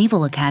to the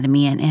Naval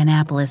Academy in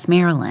Annapolis,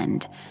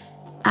 Maryland.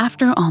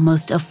 After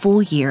almost a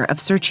full year of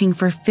searching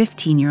for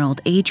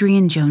 15-year-old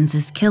Adrian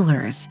Jones's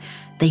killers,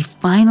 they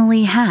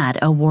finally had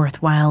a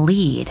worthwhile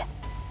lead.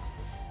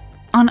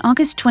 On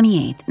August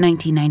 28,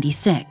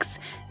 1996,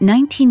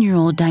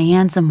 19-year-old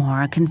Diane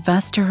Zamora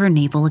confessed to her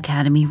Naval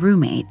Academy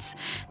roommates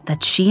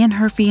that she and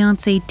her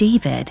fiancé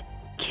David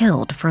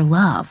killed for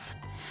love.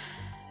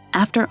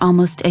 After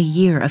almost a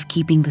year of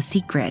keeping the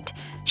secret,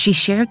 she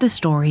shared the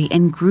story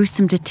in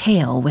gruesome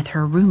detail with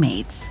her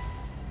roommates.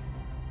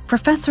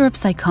 Professor of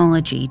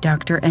psychology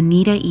Dr.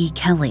 Anita E.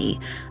 Kelly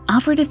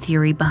offered a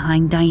theory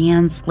behind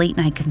Diane's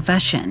late-night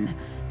confession.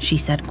 She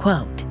said,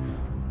 quote,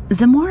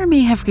 Zamora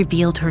may have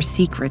revealed her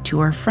secret to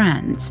her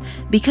friends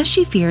because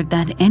she feared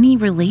that any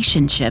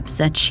relationships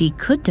that she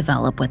could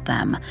develop with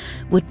them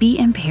would be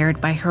impaired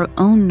by her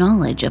own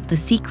knowledge of the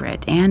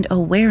secret and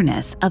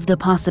awareness of the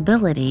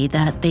possibility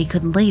that they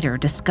could later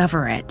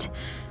discover it.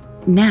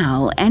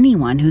 Now,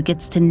 anyone who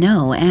gets to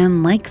know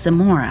and like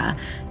Zamora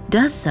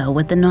does so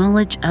with the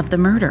knowledge of the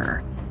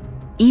murder.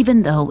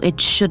 Even though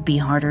it should be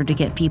harder to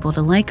get people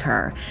to like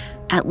her,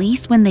 at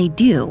least when they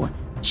do,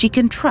 she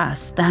can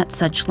trust that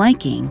such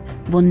liking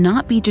will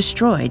not be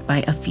destroyed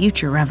by a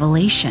future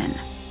revelation.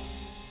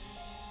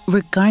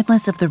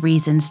 Regardless of the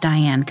reasons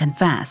Diane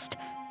confessed,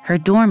 her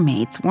dorm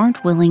mates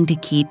weren't willing to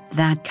keep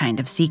that kind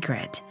of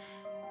secret.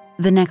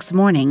 The next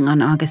morning,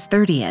 on August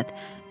 30th,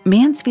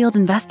 Mansfield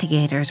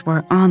investigators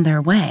were on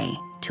their way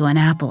to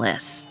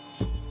Annapolis.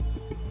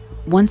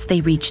 Once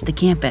they reached the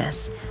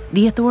campus,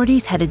 the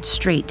authorities headed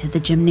straight to the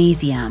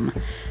gymnasium.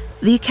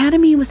 The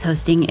academy was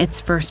hosting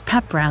its first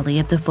pep rally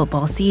of the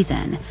football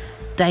season.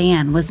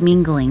 Diane was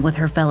mingling with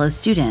her fellow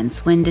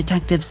students when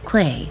detectives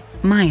Clay,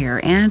 Meyer,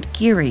 and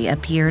Geary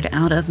appeared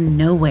out of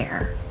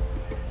nowhere.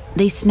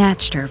 They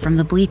snatched her from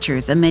the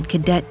bleachers amid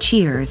cadet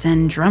cheers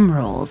and drum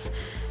rolls.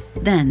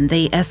 Then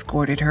they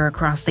escorted her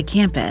across the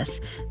campus,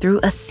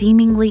 through a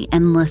seemingly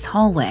endless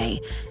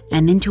hallway,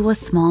 and into a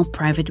small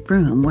private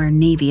room where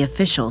Navy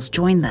officials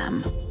joined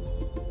them.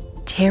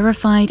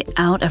 Terrified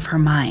out of her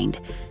mind,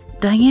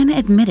 Diane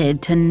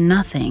admitted to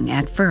nothing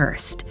at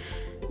first.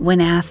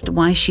 When asked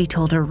why she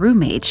told her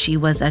roommates she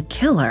was a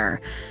killer,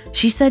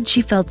 she said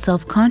she felt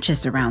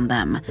self-conscious around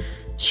them.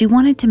 She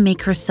wanted to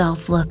make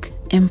herself look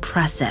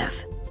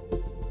impressive.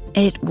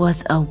 It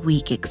was a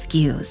weak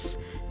excuse,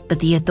 but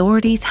the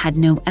authorities had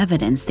no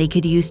evidence they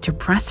could use to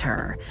press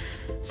her.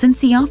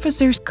 Since the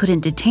officers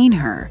couldn't detain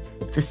her,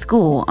 the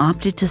school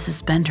opted to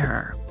suspend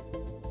her.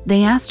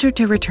 They asked her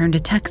to return to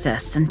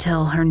Texas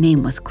until her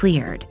name was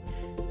cleared.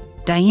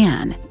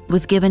 Diane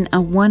was given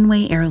a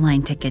one-way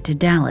airline ticket to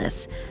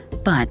Dallas,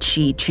 but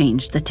she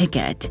changed the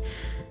ticket.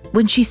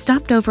 When she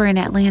stopped over in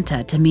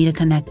Atlanta to meet a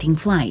connecting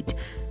flight,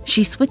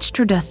 she switched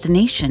her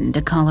destination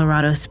to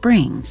Colorado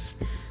Springs.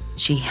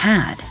 She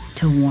had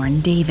to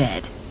warn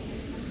David.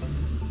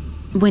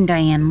 When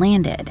Diane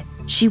landed,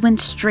 she went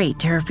straight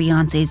to her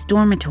fiancé's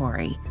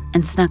dormitory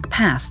and snuck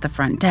past the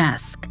front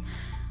desk.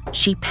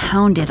 She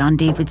pounded on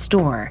David's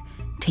door,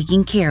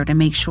 taking care to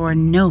make sure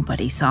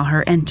nobody saw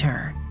her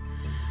enter.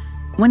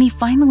 When he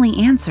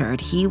finally answered,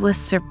 he was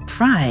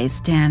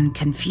surprised and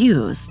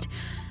confused.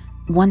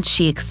 Once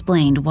she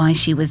explained why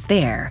she was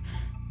there,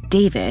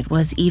 David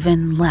was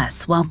even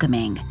less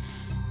welcoming.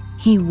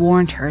 He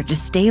warned her to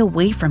stay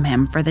away from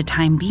him for the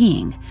time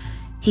being.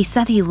 He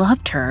said he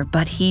loved her,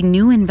 but he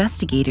knew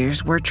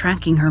investigators were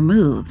tracking her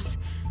moves.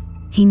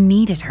 He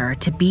needed her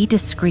to be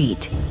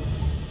discreet,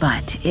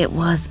 but it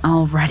was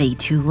already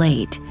too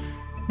late.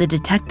 The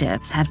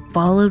detectives had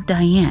followed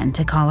Diane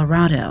to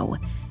Colorado.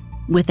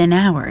 Within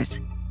hours,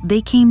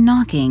 they came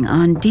knocking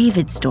on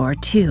David's door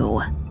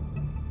too.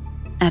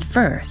 At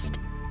first,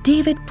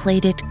 David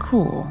played it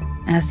cool,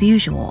 as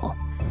usual.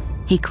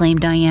 He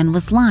claimed Diane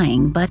was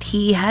lying, but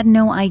he had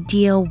no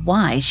idea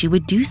why she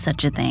would do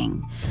such a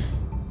thing.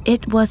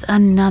 It was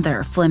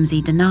another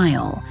flimsy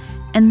denial,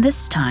 and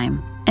this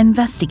time,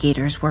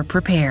 investigators were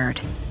prepared.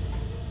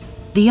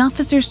 The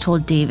officers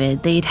told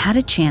David they'd had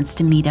a chance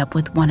to meet up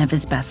with one of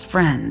his best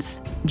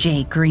friends,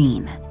 Jay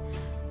Green.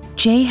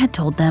 Jay had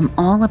told them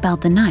all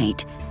about the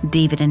night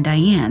David and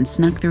Diane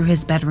snuck through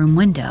his bedroom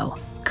window,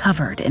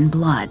 covered in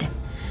blood.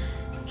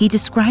 He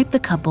described the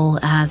couple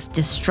as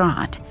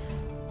distraught.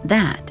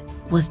 That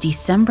was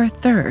December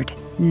 3rd,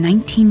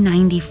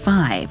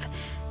 1995,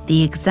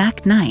 the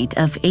exact night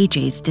of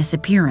AJ's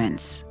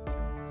disappearance.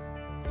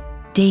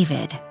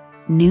 David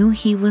knew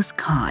he was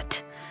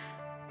caught.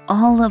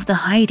 All of the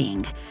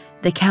hiding,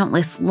 the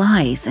countless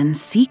lies and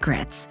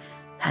secrets,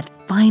 had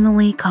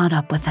finally caught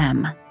up with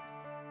him.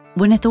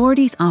 When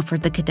authorities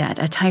offered the cadet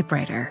a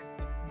typewriter,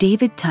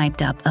 David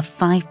typed up a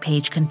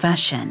 5-page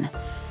confession.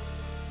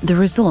 The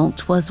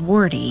result was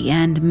wordy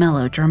and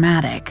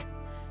melodramatic.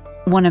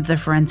 One of the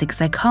forensic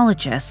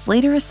psychologists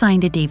later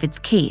assigned to David's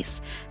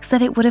case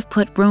said it would have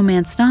put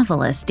romance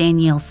novelist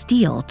Danielle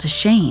Steele to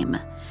shame.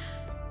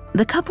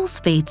 The couple's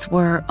fates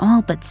were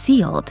all but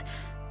sealed.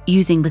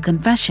 Using the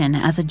confession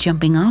as a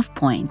jumping-off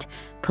point,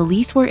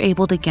 police were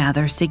able to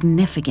gather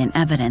significant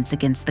evidence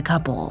against the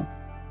couple.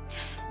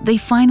 They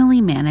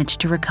finally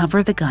managed to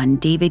recover the gun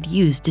David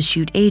used to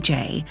shoot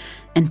AJ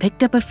and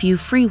picked up a few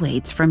free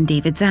weights from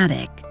David's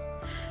attic.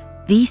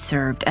 These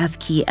served as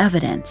key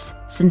evidence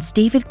since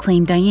David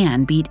claimed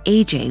Diane beat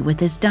AJ with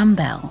his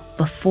dumbbell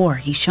before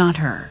he shot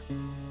her.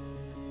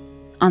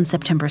 On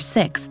September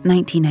 6,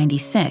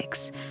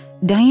 1996,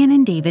 Diane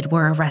and David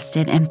were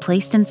arrested and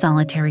placed in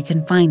solitary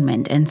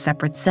confinement in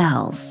separate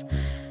cells.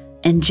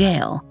 In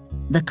jail,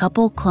 the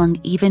couple clung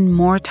even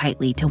more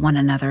tightly to one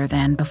another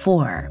than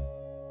before.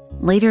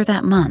 Later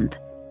that month,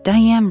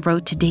 Diane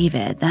wrote to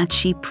David that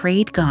she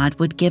prayed God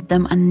would give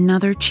them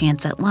another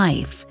chance at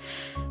life.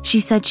 She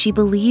said she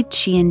believed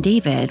she and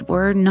David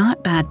were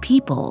not bad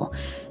people.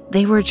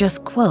 They were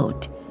just,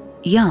 quote,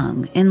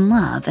 young, in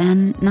love,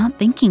 and not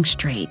thinking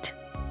straight.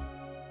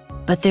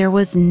 But there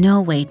was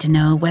no way to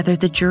know whether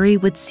the jury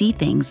would see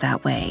things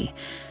that way.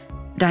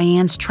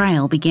 Diane's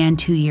trial began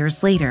 2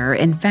 years later,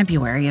 in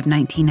February of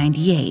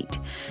 1998.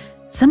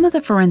 Some of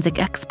the forensic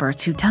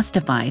experts who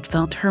testified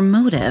felt her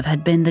motive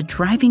had been the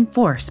driving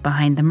force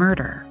behind the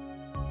murder.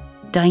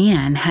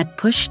 Diane had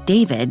pushed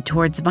David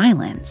towards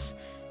violence.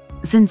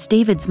 Since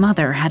David's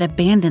mother had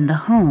abandoned the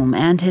home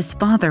and his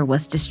father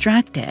was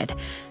distracted,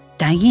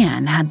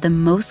 Diane had the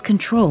most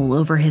control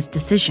over his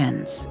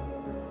decisions.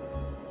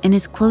 In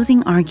his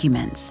closing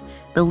arguments,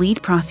 the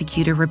lead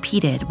prosecutor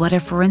repeated what a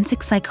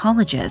forensic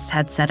psychologist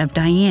had said of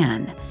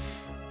Diane.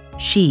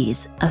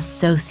 She's a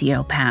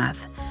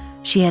sociopath.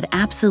 She had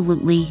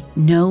absolutely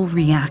no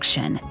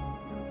reaction.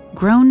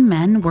 Grown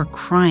men were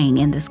crying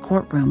in this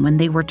courtroom when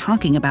they were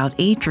talking about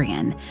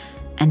Adrian,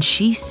 and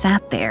she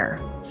sat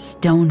there,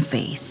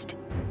 stone-faced.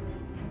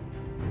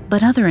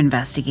 But other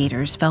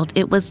investigators felt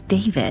it was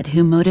David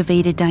who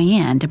motivated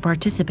Diane to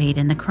participate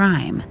in the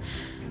crime.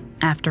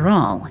 After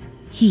all,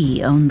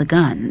 he owned the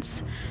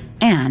guns,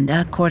 and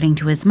according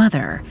to his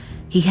mother,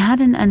 he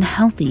had an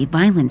unhealthy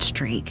violent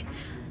streak.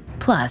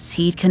 Plus,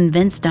 he'd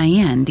convinced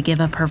Diane to give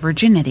up her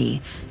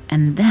virginity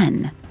and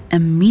then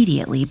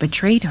immediately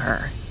betrayed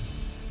her.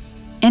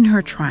 In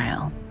her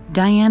trial,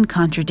 Diane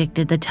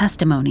contradicted the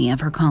testimony of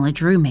her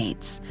college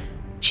roommates.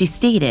 She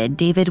stated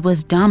David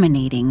was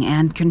dominating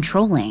and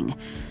controlling.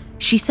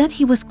 She said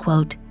he was,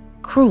 quote,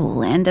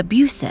 cruel and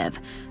abusive,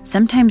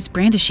 sometimes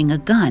brandishing a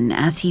gun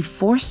as he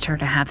forced her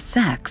to have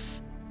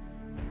sex.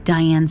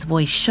 Diane's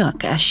voice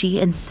shook as she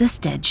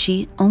insisted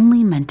she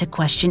only meant to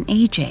question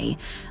AJ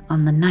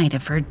on the night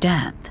of her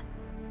death.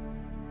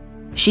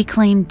 She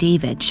claimed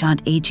David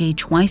shot AJ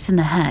twice in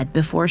the head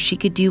before she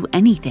could do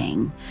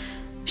anything.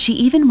 She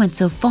even went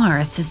so far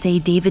as to say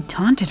David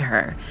taunted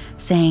her,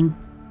 saying,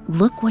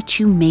 "Look what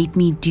you made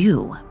me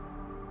do."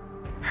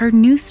 Her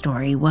new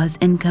story was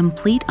in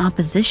complete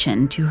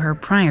opposition to her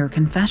prior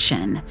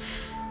confession,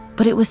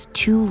 but it was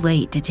too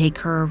late to take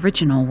her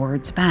original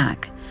words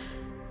back.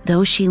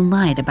 Though she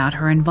lied about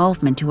her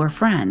involvement to her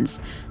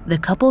friends, the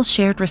couple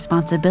shared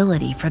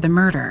responsibility for the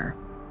murder.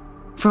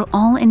 For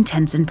all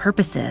intents and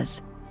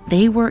purposes,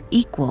 they were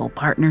equal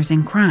partners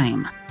in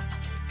crime.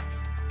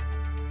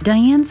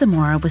 Diane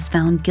Zamora was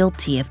found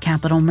guilty of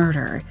capital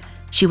murder.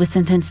 She was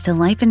sentenced to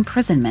life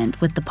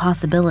imprisonment with the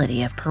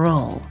possibility of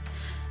parole.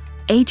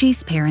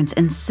 AJ's parents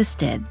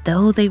insisted,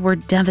 though they were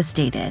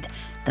devastated,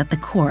 that the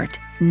court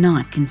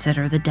not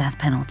consider the death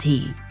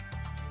penalty.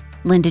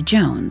 Linda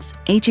Jones,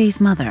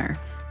 AJ's mother,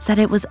 said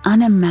it was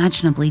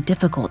unimaginably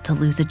difficult to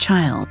lose a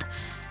child,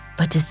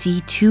 but to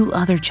see 2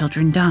 other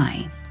children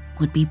die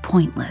would be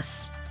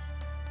pointless.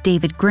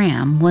 David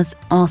Graham was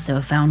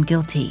also found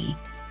guilty.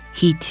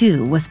 He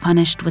too was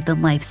punished with a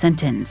life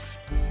sentence.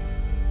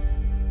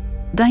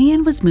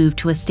 Diane was moved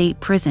to a state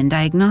prison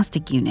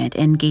diagnostic unit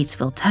in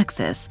Gatesville,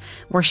 Texas,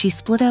 where she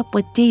split up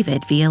with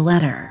David via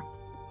letter.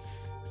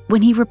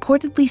 When he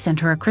reportedly sent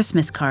her a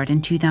Christmas card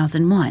in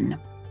 2001,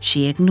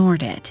 she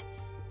ignored it.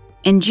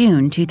 In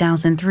June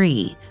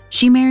 2003,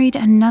 she married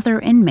another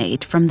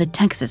inmate from the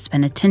Texas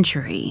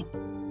penitentiary.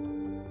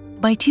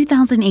 By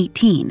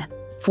 2018,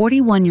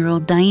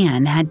 41-year-old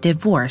Diane had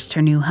divorced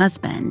her new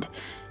husband.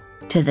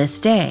 To this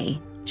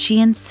day, she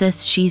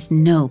insists she's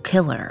no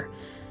killer.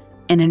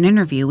 In an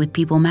interview with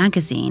People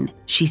magazine,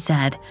 she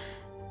said,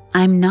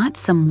 "I'm not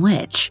some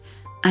witch.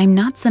 I'm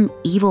not some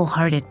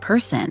evil-hearted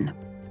person.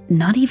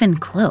 Not even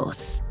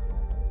close."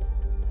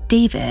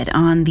 David,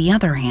 on the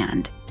other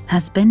hand,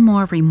 has been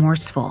more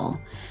remorseful.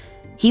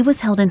 He was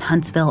held in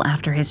Huntsville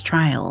after his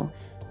trial.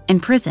 In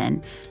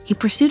prison, he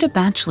pursued a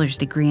bachelor's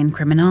degree in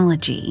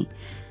criminology.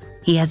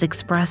 He has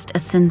expressed a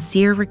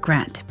sincere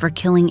regret for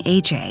killing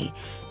AJ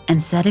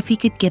and said if he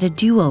could get a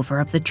do-over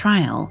of the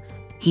trial,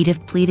 he'd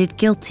have pleaded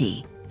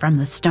guilty from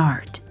the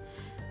start.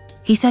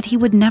 He said he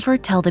would never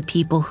tell the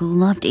people who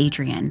loved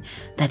Adrian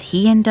that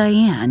he and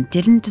Diane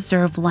didn't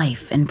deserve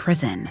life in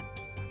prison.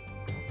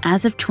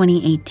 As of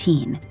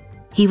 2018,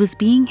 he was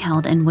being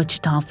held in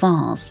Wichita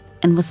Falls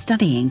and was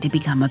studying to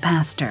become a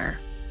pastor.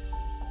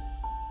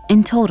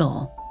 In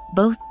total,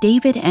 both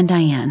David and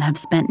Diane have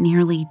spent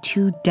nearly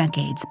 2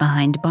 decades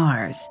behind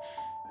bars.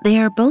 They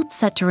are both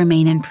set to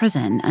remain in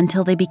prison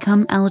until they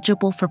become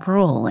eligible for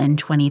parole in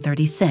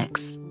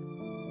 2036.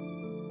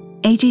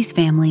 AJ's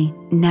family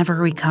never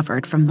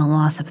recovered from the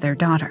loss of their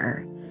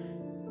daughter.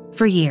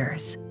 For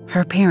years,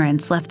 her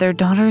parents left their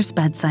daughter's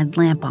bedside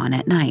lamp on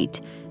at night,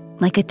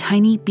 like a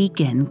tiny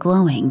beacon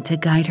glowing to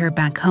guide her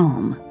back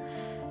home.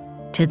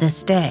 To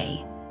this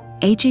day,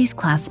 AJ's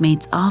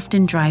classmates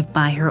often drive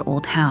by her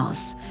old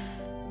house.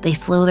 They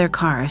slow their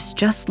cars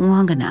just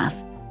long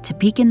enough to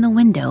peek in the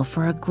window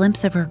for a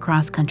glimpse of her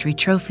cross-country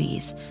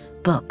trophies,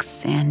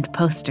 books, and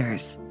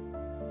posters.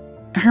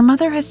 Her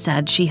mother has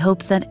said she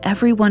hopes that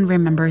everyone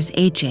remembers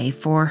AJ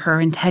for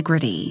her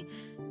integrity.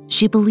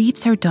 She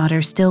believes her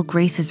daughter still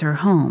graces her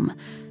home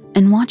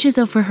and watches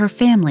over her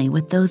family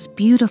with those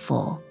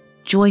beautiful,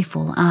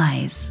 joyful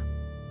eyes.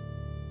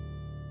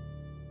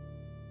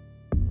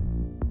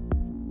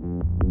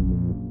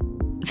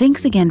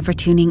 Thanks again for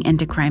tuning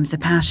into Crimes of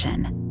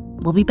Passion.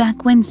 We'll be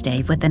back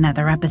Wednesday with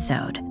another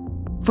episode.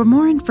 For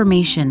more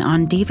information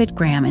on David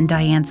Graham and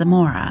Diane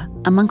Zamora,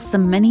 amongst the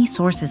many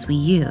sources we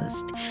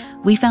used,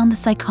 we found The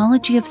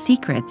Psychology of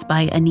Secrets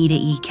by Anita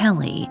E.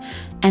 Kelly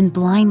and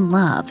Blind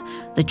Love,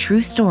 the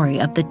true story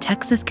of the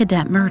Texas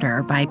cadet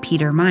murder by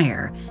Peter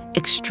Meyer,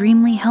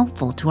 extremely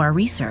helpful to our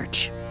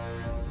research.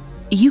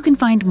 You can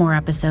find more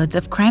episodes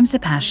of Crimes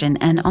of Passion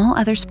and all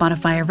other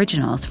Spotify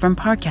originals from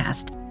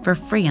Parcast for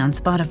free on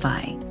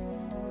Spotify.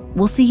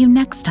 We'll see you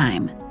next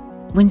time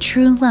when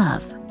true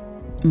love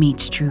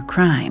meets true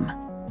crime.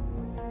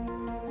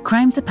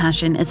 Crimes of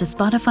Passion is a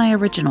Spotify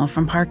original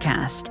from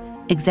Parcast.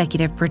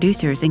 Executive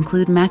producers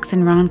include Max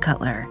and Ron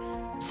Cutler.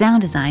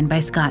 Sound design by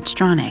Scott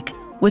Stronach,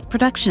 with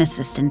production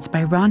assistance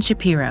by Ron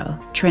Shapiro,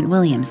 Trent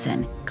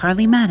Williamson,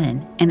 Carly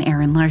Madden, and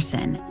Aaron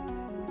Larson.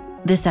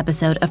 This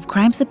episode of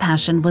Crimes of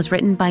Passion was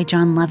written by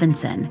John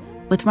Levinson,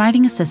 with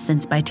writing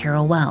assistance by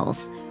Terrell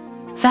Wells,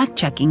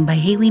 fact-checking by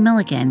Haley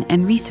Milligan,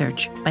 and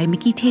research by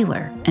Mickey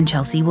Taylor and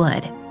Chelsea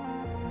Wood.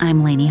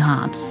 I'm Lainey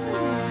Hobbs.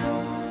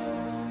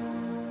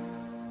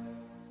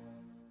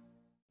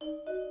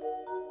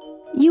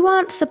 You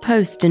aren't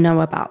supposed to know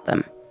about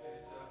them,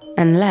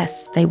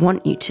 unless they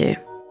want you to.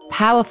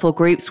 Powerful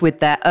groups with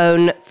their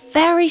own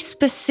very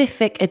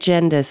specific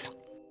agendas.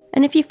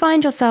 And if you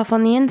find yourself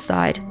on the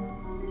inside,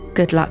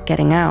 good luck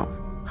getting out.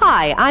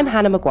 Hi, I'm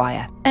Hannah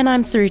Maguire. And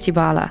I'm Suruthi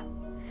Bala.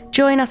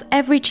 Join us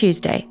every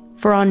Tuesday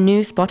for our new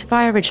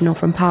Spotify original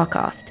from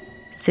Parcast,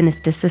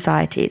 Sinister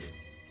Societies.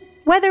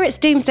 Whether it's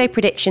doomsday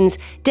predictions,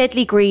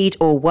 deadly greed,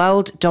 or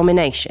world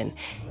domination,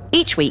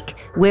 each week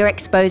we're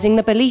exposing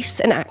the beliefs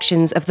and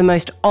actions of the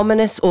most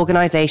ominous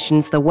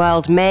organisations the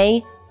world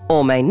may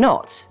or may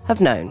not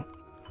have known.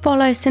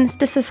 Follow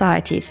Sinister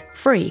Societies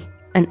free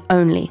and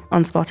only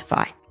on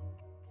Spotify.